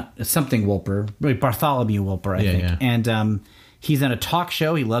 it's something Wolper. Wait, Bartholomew Wolper, I think. Yeah. And he's on a talk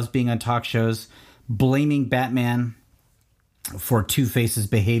show. He loves being on talk shows, blaming Batman for Two-Face's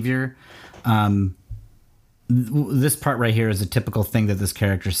behavior. This part right here is a typical thing that this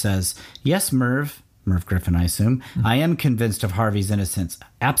character says. Yes, Merv Griffin, I assume. I am convinced of Harvey's innocence.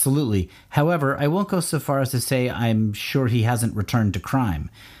 Absolutely. However, I won't go so far as to say I'm sure he hasn't returned to crime.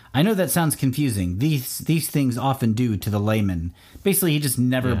 I know that sounds confusing. These things often do to the layman. Basically, he just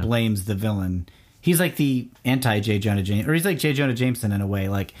never blames the villain. He's like the anti-J. Jonah Jameson, or he's like J. Jonah Jameson in a way,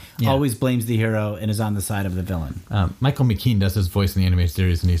 like always blames the hero and is on the side of the villain. Michael McKean does his voice in the animated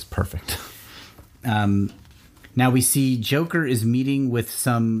series, and he's perfect. Now we see Joker is meeting with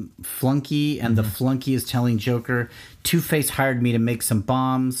some flunky, and the flunky is telling Joker, Two-Face hired me to make some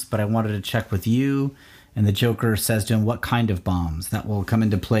bombs, but I wanted to check with you. And the Joker says to him, what kind of bombs? That will come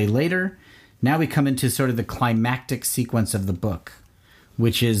into play later. Now we come into sort of the climactic sequence of the book,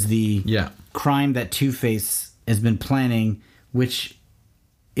 which is the crime that Two-Face has been planning, which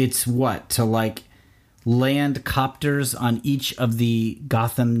it's what? To like land copters on each of the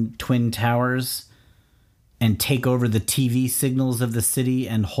Gotham Twin Towers and take over the TV signals of the city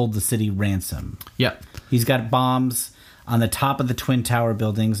and hold the city ransom. Yep. He's got bombs on the top of the Twin Tower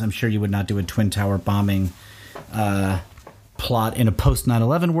buildings. I'm sure you would not do a Twin Tower bombing plot in a post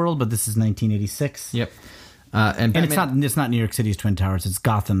 9/11 world, but this is 1986. Yep. And it's not New York City's Twin Towers, it's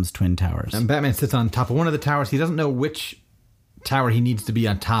Gotham's Twin Towers. And Batman sits on top of one of the towers. He doesn't know which tower he needs to be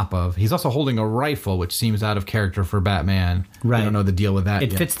on top of. He's also holding a rifle, which seems out of character for Batman. Right. I don't know the deal with that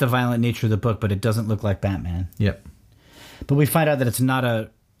It yet. fits the violent nature of the book, but it doesn't look like Batman. Yep. But we find out that it's not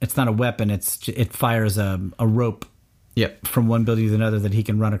a weapon. It fires a rope Yep. from one building to another that he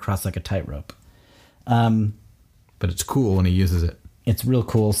can run across like a tightrope. But it's cool when he uses it. It's real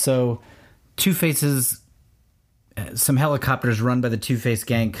cool. So Two-Face's some helicopters run by the Two-Face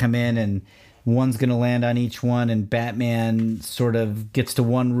gang come in, and one's going to land on each one, and Batman sort of gets to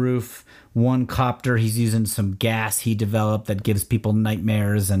one roof, one copter. He's using some gas he developed that gives people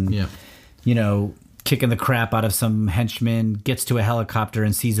nightmares and, kicking the crap out of some henchmen, gets to a helicopter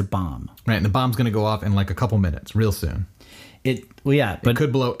and sees a bomb. Right. And the bomb's going to go off in like a couple minutes, real soon. But It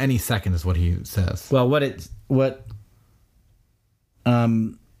could blow any second is what he says. well,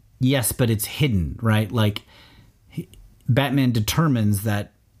 yes, but it's hidden, right? Like Batman determines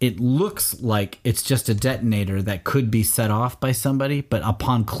that it looks like it's just a detonator that could be set off by somebody, but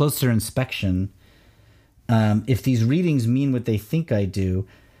upon closer inspection, if these readings mean what they think I do,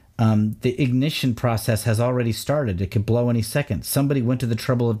 the ignition process has already started. It could blow any second. Somebody went to the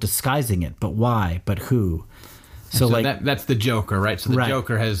trouble of disguising it, but why? But who? So that's the Joker, right? So the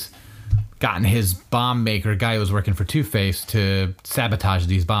Joker has gotten his bomb maker, guy who was working for Two-Face, to sabotage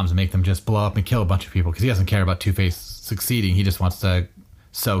these bombs and make them just blow up and kill a bunch of people because he doesn't care about Two-Face succeeding. He just wants to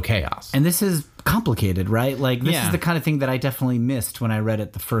sow chaos. And this is complicated, right? Like this Yeah. is the kind of thing that I definitely missed when I read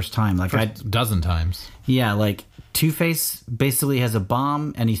it the first time. Like a dozen times. Yeah, like Two-Face basically has a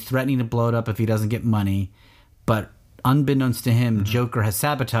bomb and he's threatening to blow it up if he doesn't get money. But unbeknownst to him, Joker has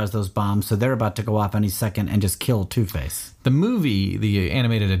sabotaged those bombs, so they're about to go off any second and just kill Two-Face. The movie, the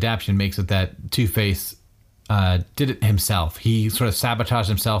animated adaptation, makes it that Two-Face did it himself. He sort of sabotaged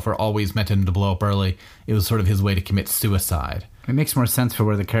himself or always meant him to blow up early. It was sort of his way to commit suicide. It makes more sense for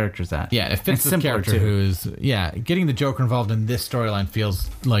where the character's at. Yeah, it fits the character who is... Yeah, getting the Joker involved in this storyline feels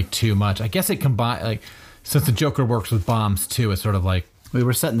like too much. I guess it combines... Like, since the Joker works with bombs, too, it's sort of like... We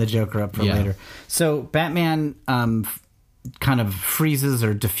were setting the Joker up for later. So Batman kind of freezes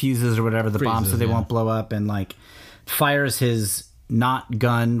or diffuses or whatever the bombs so they won't blow up, and like fires his not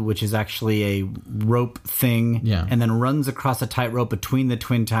gun, which is actually a rope thing, and then runs across a tightrope between the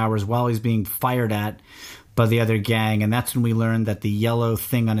Twin Towers while he's being fired at by the other gang. And that's when we learn that the yellow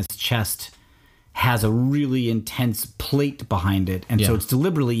thing on his chest has a really intense plate behind it. And so it's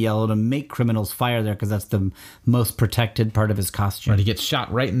deliberately yellow to make criminals fire there because that's the most protected part of his costume. Right, he gets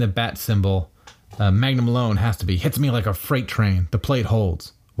shot right in the bat symbol. Magnum Malone has to be. Hits me like a freight train. The plate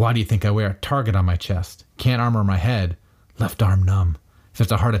holds. Why do you think I wear a target on my chest? Can't armor my head. Left arm numb. If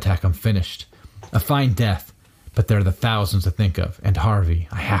it's a heart attack, I'm finished. A fine death. But there are the thousands to think of. And Harvey,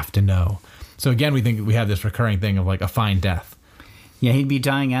 I have to know. So again, we think we have this recurring thing of like a fine death. Yeah, he'd be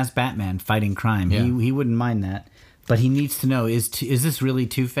dying as Batman, fighting crime. Yeah. He wouldn't mind that. But he needs to know, is this really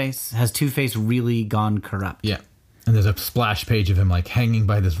Two-Face? Has Two-Face really gone corrupt? Yeah. And there's a splash page of him like hanging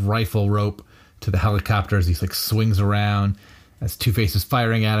by this rifle rope to the helicopter as he like swings around as Two-Face is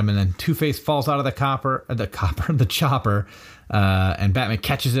firing at him, and then Two-Face falls out of the chopper, and Batman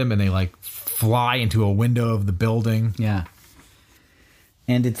catches him, and they like fly into a window of the building. Yeah.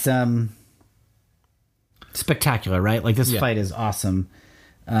 And it's spectacular, right? Like this fight is awesome.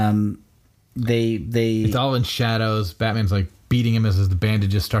 It's all in shadows. Batman's like beating him as the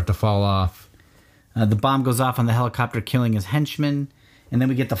bandages start to fall off. The bomb goes off on the helicopter, killing his henchmen. And then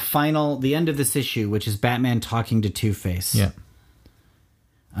we get the end of this issue, which is Batman talking to Two-Face. Yeah.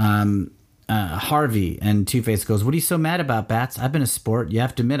 Harvey, and Two-Face goes, "What are you so mad about, Bats? I've been a sport. You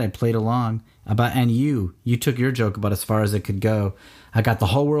have to admit I played along. And you took your joke about as far as it could go. I got the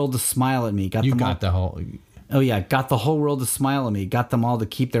whole world to smile at me. Got the whole world to smile at me. Got them all to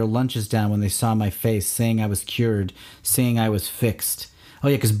keep their lunches down when they saw my face, saying I was cured, saying I was fixed. Oh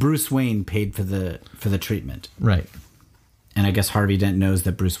yeah, because Bruce Wayne paid for the treatment. Right. And I guess Harvey Dent knows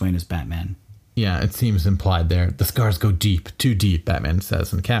that Bruce Wayne is Batman. Yeah, it seems implied there. The scars go deep, too deep, Batman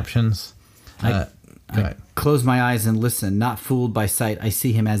says in the captions. I close my eyes and listen, not fooled by sight. I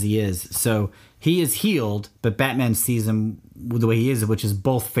see him as he is. So he is healed, but Batman sees him the way he is, which is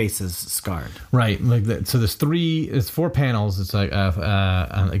both faces scarred. Right. So there's 4 panels. It's like,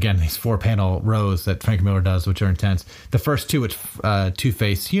 again, these 4-panel rows that Frank Miller does, which are intense. The first 2, it's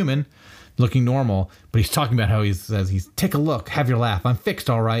Two-Face human, looking normal, but he's talking about how he says, take a look, have your laugh. I'm fixed,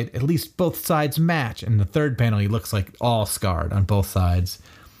 all right. At least both sides match. And the third panel, he looks like all scarred on both sides.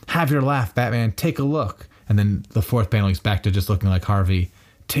 Have your laugh, Batman. Take a look. And then the fourth panel, he's back to just looking like Harvey.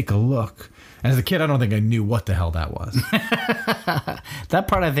 Take a look. And as a kid, I don't think I knew what the hell that was. That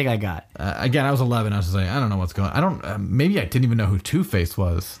part I think I got. Again, I was 11. I was just like, I don't know what's going on. Maybe I didn't even know who Two-Face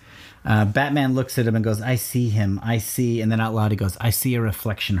was. Batman looks at him and goes, I see him. I see. And then out loud he goes, I see a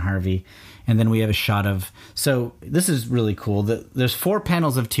reflection, Harvey. And then we have a shot of. So this is really cool. There's 4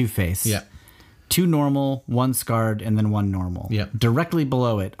 panels of Two-Face. Yeah. 2 normal, 1 scarred, and then 1 normal. Yeah. Directly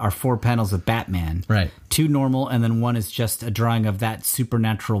below it are 4 panels of Batman. Right. 2 normal, and then 1 is just a drawing of that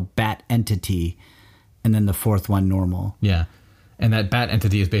supernatural bat entity. And then the 4th one normal. Yeah. And that bat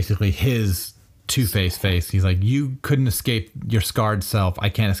entity is basically his Two-Face face. He's like, you couldn't escape your scarred self. I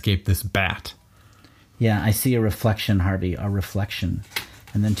can't escape this bat. Yeah, I see a reflection, Harvey, a reflection.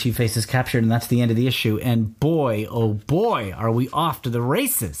 And then Two-Face is captured, and that's the end of the issue. And boy, oh boy, are we off to the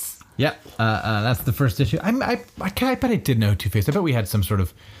races. Yep. That's the first issue. I bet I did know Two-Face. I bet we had some sort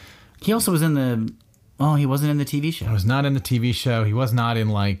of... He also was in the... Oh, he wasn't in the TV show. He was not in the TV show. He was not in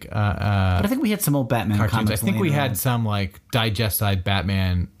like... but I think we had some old Batman cartoons. comics. I think we later had on. some like digest-side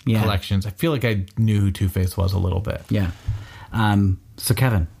Batman Yeah. collections. I feel like I knew who Two-Face was a little bit. Yeah. So,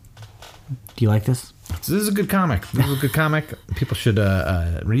 Kevin, do you like this? So this is a good comic. This is a good comic. People should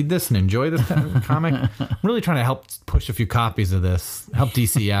read this and enjoy this comic. I'm really trying to help push a few copies of this. Help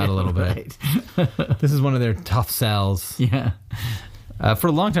DC out a little bit. Right. This is one of their tough sells. Yeah. For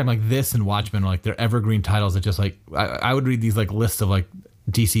a long time, like this and Watchmen, like they're evergreen titles that just like I would read these like lists of like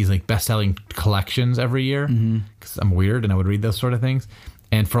DC's like best-selling collections every year because I'm weird and I would read those sort of things.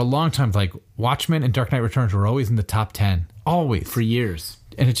 And for a long time, like Watchmen and Dark Knight Returns were always in the top 10, always For years.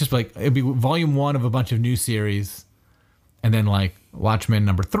 And it's just like it'd be volume 1 of a bunch of new series, and then like Watchmen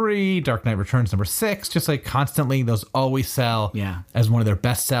number 3, Dark Knight Returns number 6, just like constantly those always sell Yeah. as one of their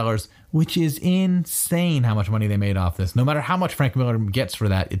best sellers, which is insane how much money they made off this. No matter how much Frank Miller gets for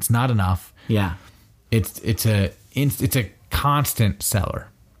that, it's not enough. Yeah. It's a constant seller,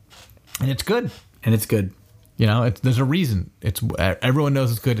 and it's good. And it's good. You know, there's a reason. It's everyone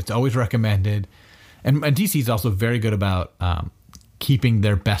knows it's good. It's always recommended, and DC is also very good about keeping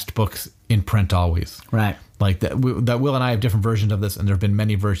their best books in print always. Right. Like that Will and I have different versions of this, and there have been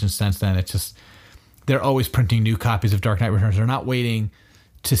many versions since then. It's just they're always printing new copies of Dark Knight Returns. They're not waiting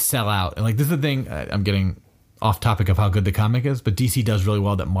to sell out. And like this is the thing. I'm getting off topic of how good the comic is, but DC does really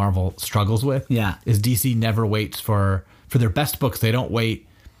well that Marvel struggles with. Yeah. Is DC never waits for their best books. They don't wait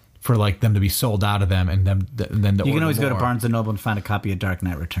for like them to be sold out of them and then to You can always go to more. Barnes & Noble and find a copy of Dark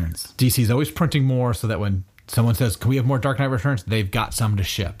Knight Returns. DC's always printing more so that when someone says, can we have more Dark Knight Returns? They've got some to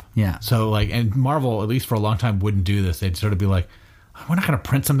ship. Yeah. So like, and Marvel, at least for a long time, wouldn't do this. They'd sort of be like, we're not going to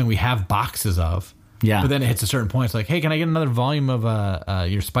print something we have boxes of. Yeah. But then it hits a certain point. It's like, hey, can I get another volume of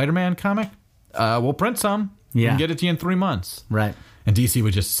your Spider-Man comic? We'll print some. We Yeah. can get it to you in 3 months. Right. And DC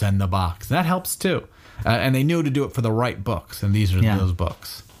would just send the box. That helps too. And they knew to do it for the right books. And these are Yeah. those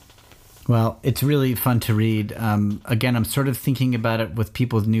books. Well, it's really fun to read. Again, I'm sort of thinking about it with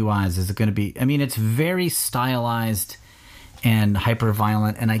people with new eyes. Is it going to be... I mean, it's very stylized and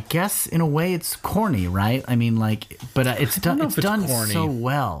hyper-violent, and I guess in a way it's corny, right? I mean, like... But it's done, know it's if it's done corny. so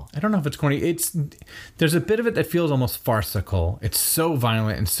well. I don't know if it's corny. There's a bit of it that feels almost farcical. It's so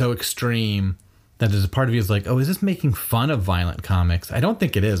violent and so extreme that there's a part of you is like, oh, is this making fun of violent comics? I don't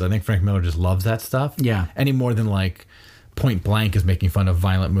think it is. I think Frank Miller just loves that stuff. Yeah. Any more than like Point Blank is making fun of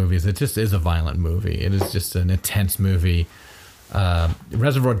violent movies. It just is a violent movie. It is just an intense movie.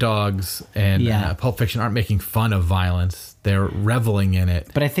 Reservoir Dogs and Yeah. Pulp Fiction aren't making fun of violence. They're reveling in it.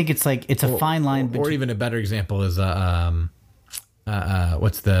 But I think it's like... It's a fine line Or between... even a better example is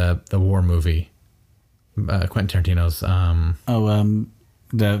what's the war movie? Quentin Tarantino's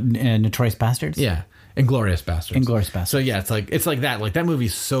the Notorious Bastards? yeah, Inglourious Bastards. Inglourious Bastards. So yeah, it's like that. Like that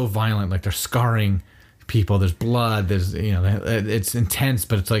movie's so violent. Like they're scarring people. There's blood. There's it's intense.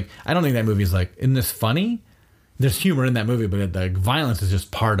 But it's like I don't think that movie's like isn't this funny? There's humor in that movie, but the violence is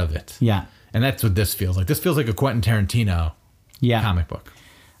just part of it. Yeah. And that's what this feels like. This feels like a Quentin Tarantino Yeah. comic book.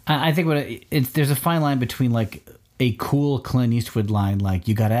 I think there's a fine line between like a cool Clint Eastwood line, like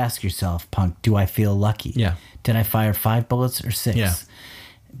you got to ask yourself, punk, do I feel lucky? Yeah. Did I fire 5 bullets or 6? Yeah.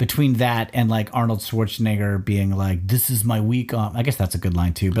 Between that and like Arnold Schwarzenegger being like, this is my week on. I guess that's a good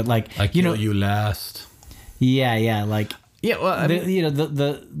line too. But like, you last. yeah, like. Yeah, well, I mean,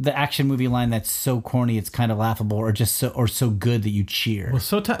 the action movie line that's so corny it's kind of laughable, or just so good that you cheer. well,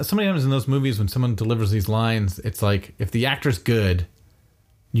 so many times in those movies when someone delivers these lines, it's like if the actor's good,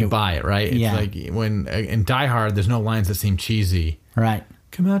 you buy it, right? It's Yeah. like when in Die Hard, there's no lines that seem cheesy. Right.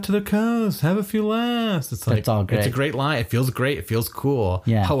 come out to the coast, have a few laughs. It's like, That's all great. It's a great line. It feels great. It feels cool.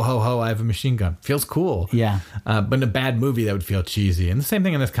 Yeah. Ho, ho, ho, I have a machine gun. Feels cool. Yeah. But in a bad movie, that would feel cheesy. And the same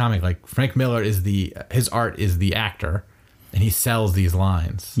thing in this comic. Like, Frank Miller his art is the actor, and he sells these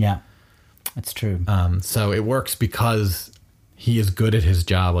lines. Yeah. That's true. So it works because he is good at his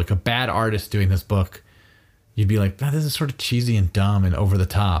job. Like, a bad artist doing this book, you'd be like, this is sort of cheesy and dumb and over the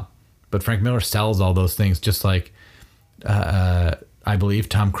top. But Frank Miller sells all those things, just like I believe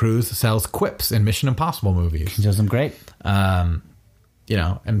Tom Cruise sells quips in Mission Impossible movies. He does them great. And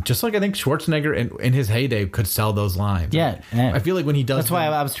just like I think Schwarzenegger in his heyday could sell those lines. Yeah. I feel like when he does That's why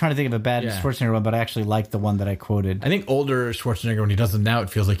I was trying to think of a bad Yeah. Schwarzenegger one, but I actually like the one that I quoted. I think older Schwarzenegger, when he does them now, it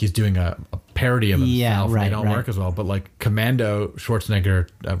feels like he's doing a parody of himself. Yeah, and right, they don't right. work as well. But like Commando Schwarzenegger,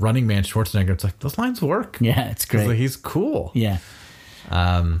 Running Man Schwarzenegger, it's like those lines work. Yeah, it's great. Like, he's cool. Yeah.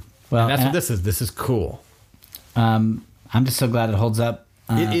 Well, and that's and what this is. This is cool. I'm just so glad it holds up.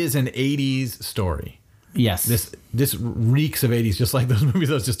 It is an 80s story. Yes. This reeks of 80s, just like those movies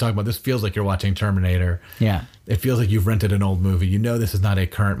I was just talking about. This feels like you're watching Terminator. Yeah. It feels like you've rented an old movie. You know this is not a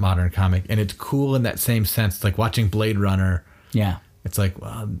current modern comic. And it's cool in that same sense. It's like watching Blade Runner. Yeah. It's like,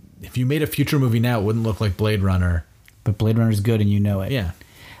 well, if you made a future movie now, it wouldn't look like Blade Runner. But Blade Runner's good and you know it. Yeah.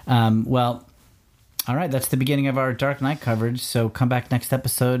 Well, all right. That's the beginning of our Dark Knight coverage. So come back next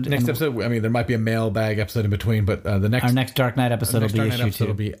episode. Next episode, I mean, there might be a mailbag episode in between, but Our next Dark Knight episode will be issue 2.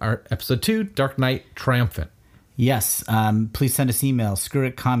 Will be our episode 2, Dark Knight Triumphant. Yes. Please send us email,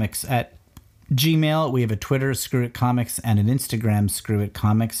 screwitcomics@gmail. We have a Twitter, screwitcomics, and an Instagram,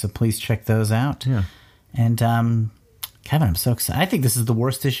 screwitcomics. So please check those out. Yeah. And Kevin, I'm so excited. I think this is the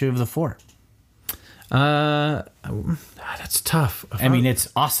worst issue of the 4. That's tough. I mean, it's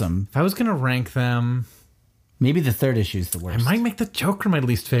awesome. If I was going to rank them, Maybe the 3rd issue is the I worst. might make the Joker my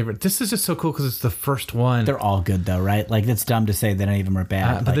least favorite. This is just so cool because it's the first one. They're all good, though, right? Like, it's dumb to say that any of them are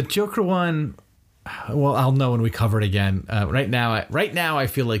bad. But Like, the Joker one, well, I'll know when we cover it again. Right now, I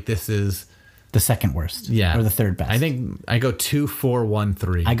feel like this is the 2nd worst. Yeah. Or the 3rd best. I think I go 2, 4, 1,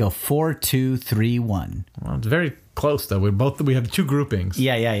 3. I go 4, 2, 3, 1. Well, it's very close though. We have 2 groupings.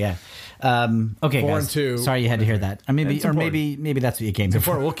 Yeah. Okay, 4 guys. and 2. Sorry you had to hear that. Or maybe, It's important. maybe that's what you came here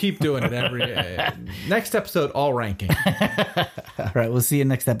for. We'll keep doing it every next episode. All ranking. All right, we'll see you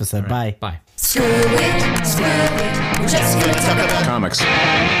next episode. Bye. Bye. Screw it, screw it. We're just gonna talk about Comics.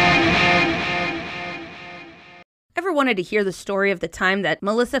 Ever wanted to hear the story of the time that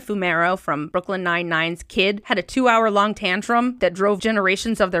Melissa Fumero from Brooklyn Nine-Nine's kid had a 2-hour-long tantrum that drove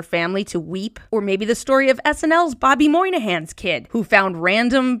generations of their family to weep? Or maybe the story of SNL's Bobby Moynihan's kid, who found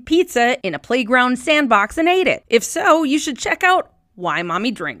random pizza in a playground sandbox and ate it? If so, you should check out Why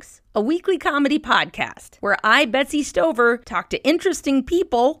Mommy Drinks, a weekly comedy podcast where I, Betsy Stover, talk to interesting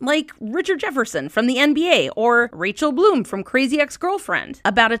people like Richard Jefferson from the NBA or Rachel Bloom from Crazy Ex-Girlfriend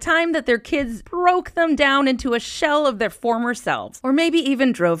about a time that their kids broke them down into a shell of their former selves, or maybe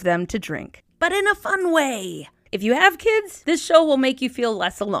even drove them to drink, but in a fun way. If you have kids, this show will make you feel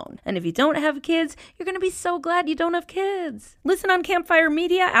less alone. And if you don't have kids, you're going to be so glad you don't have kids. Listen on Campfire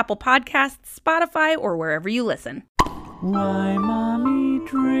Media, Apple Podcasts, Spotify, or wherever you listen. Why Mommy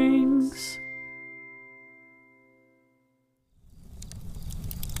Drinks.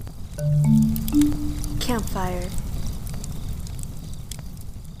 Campfire.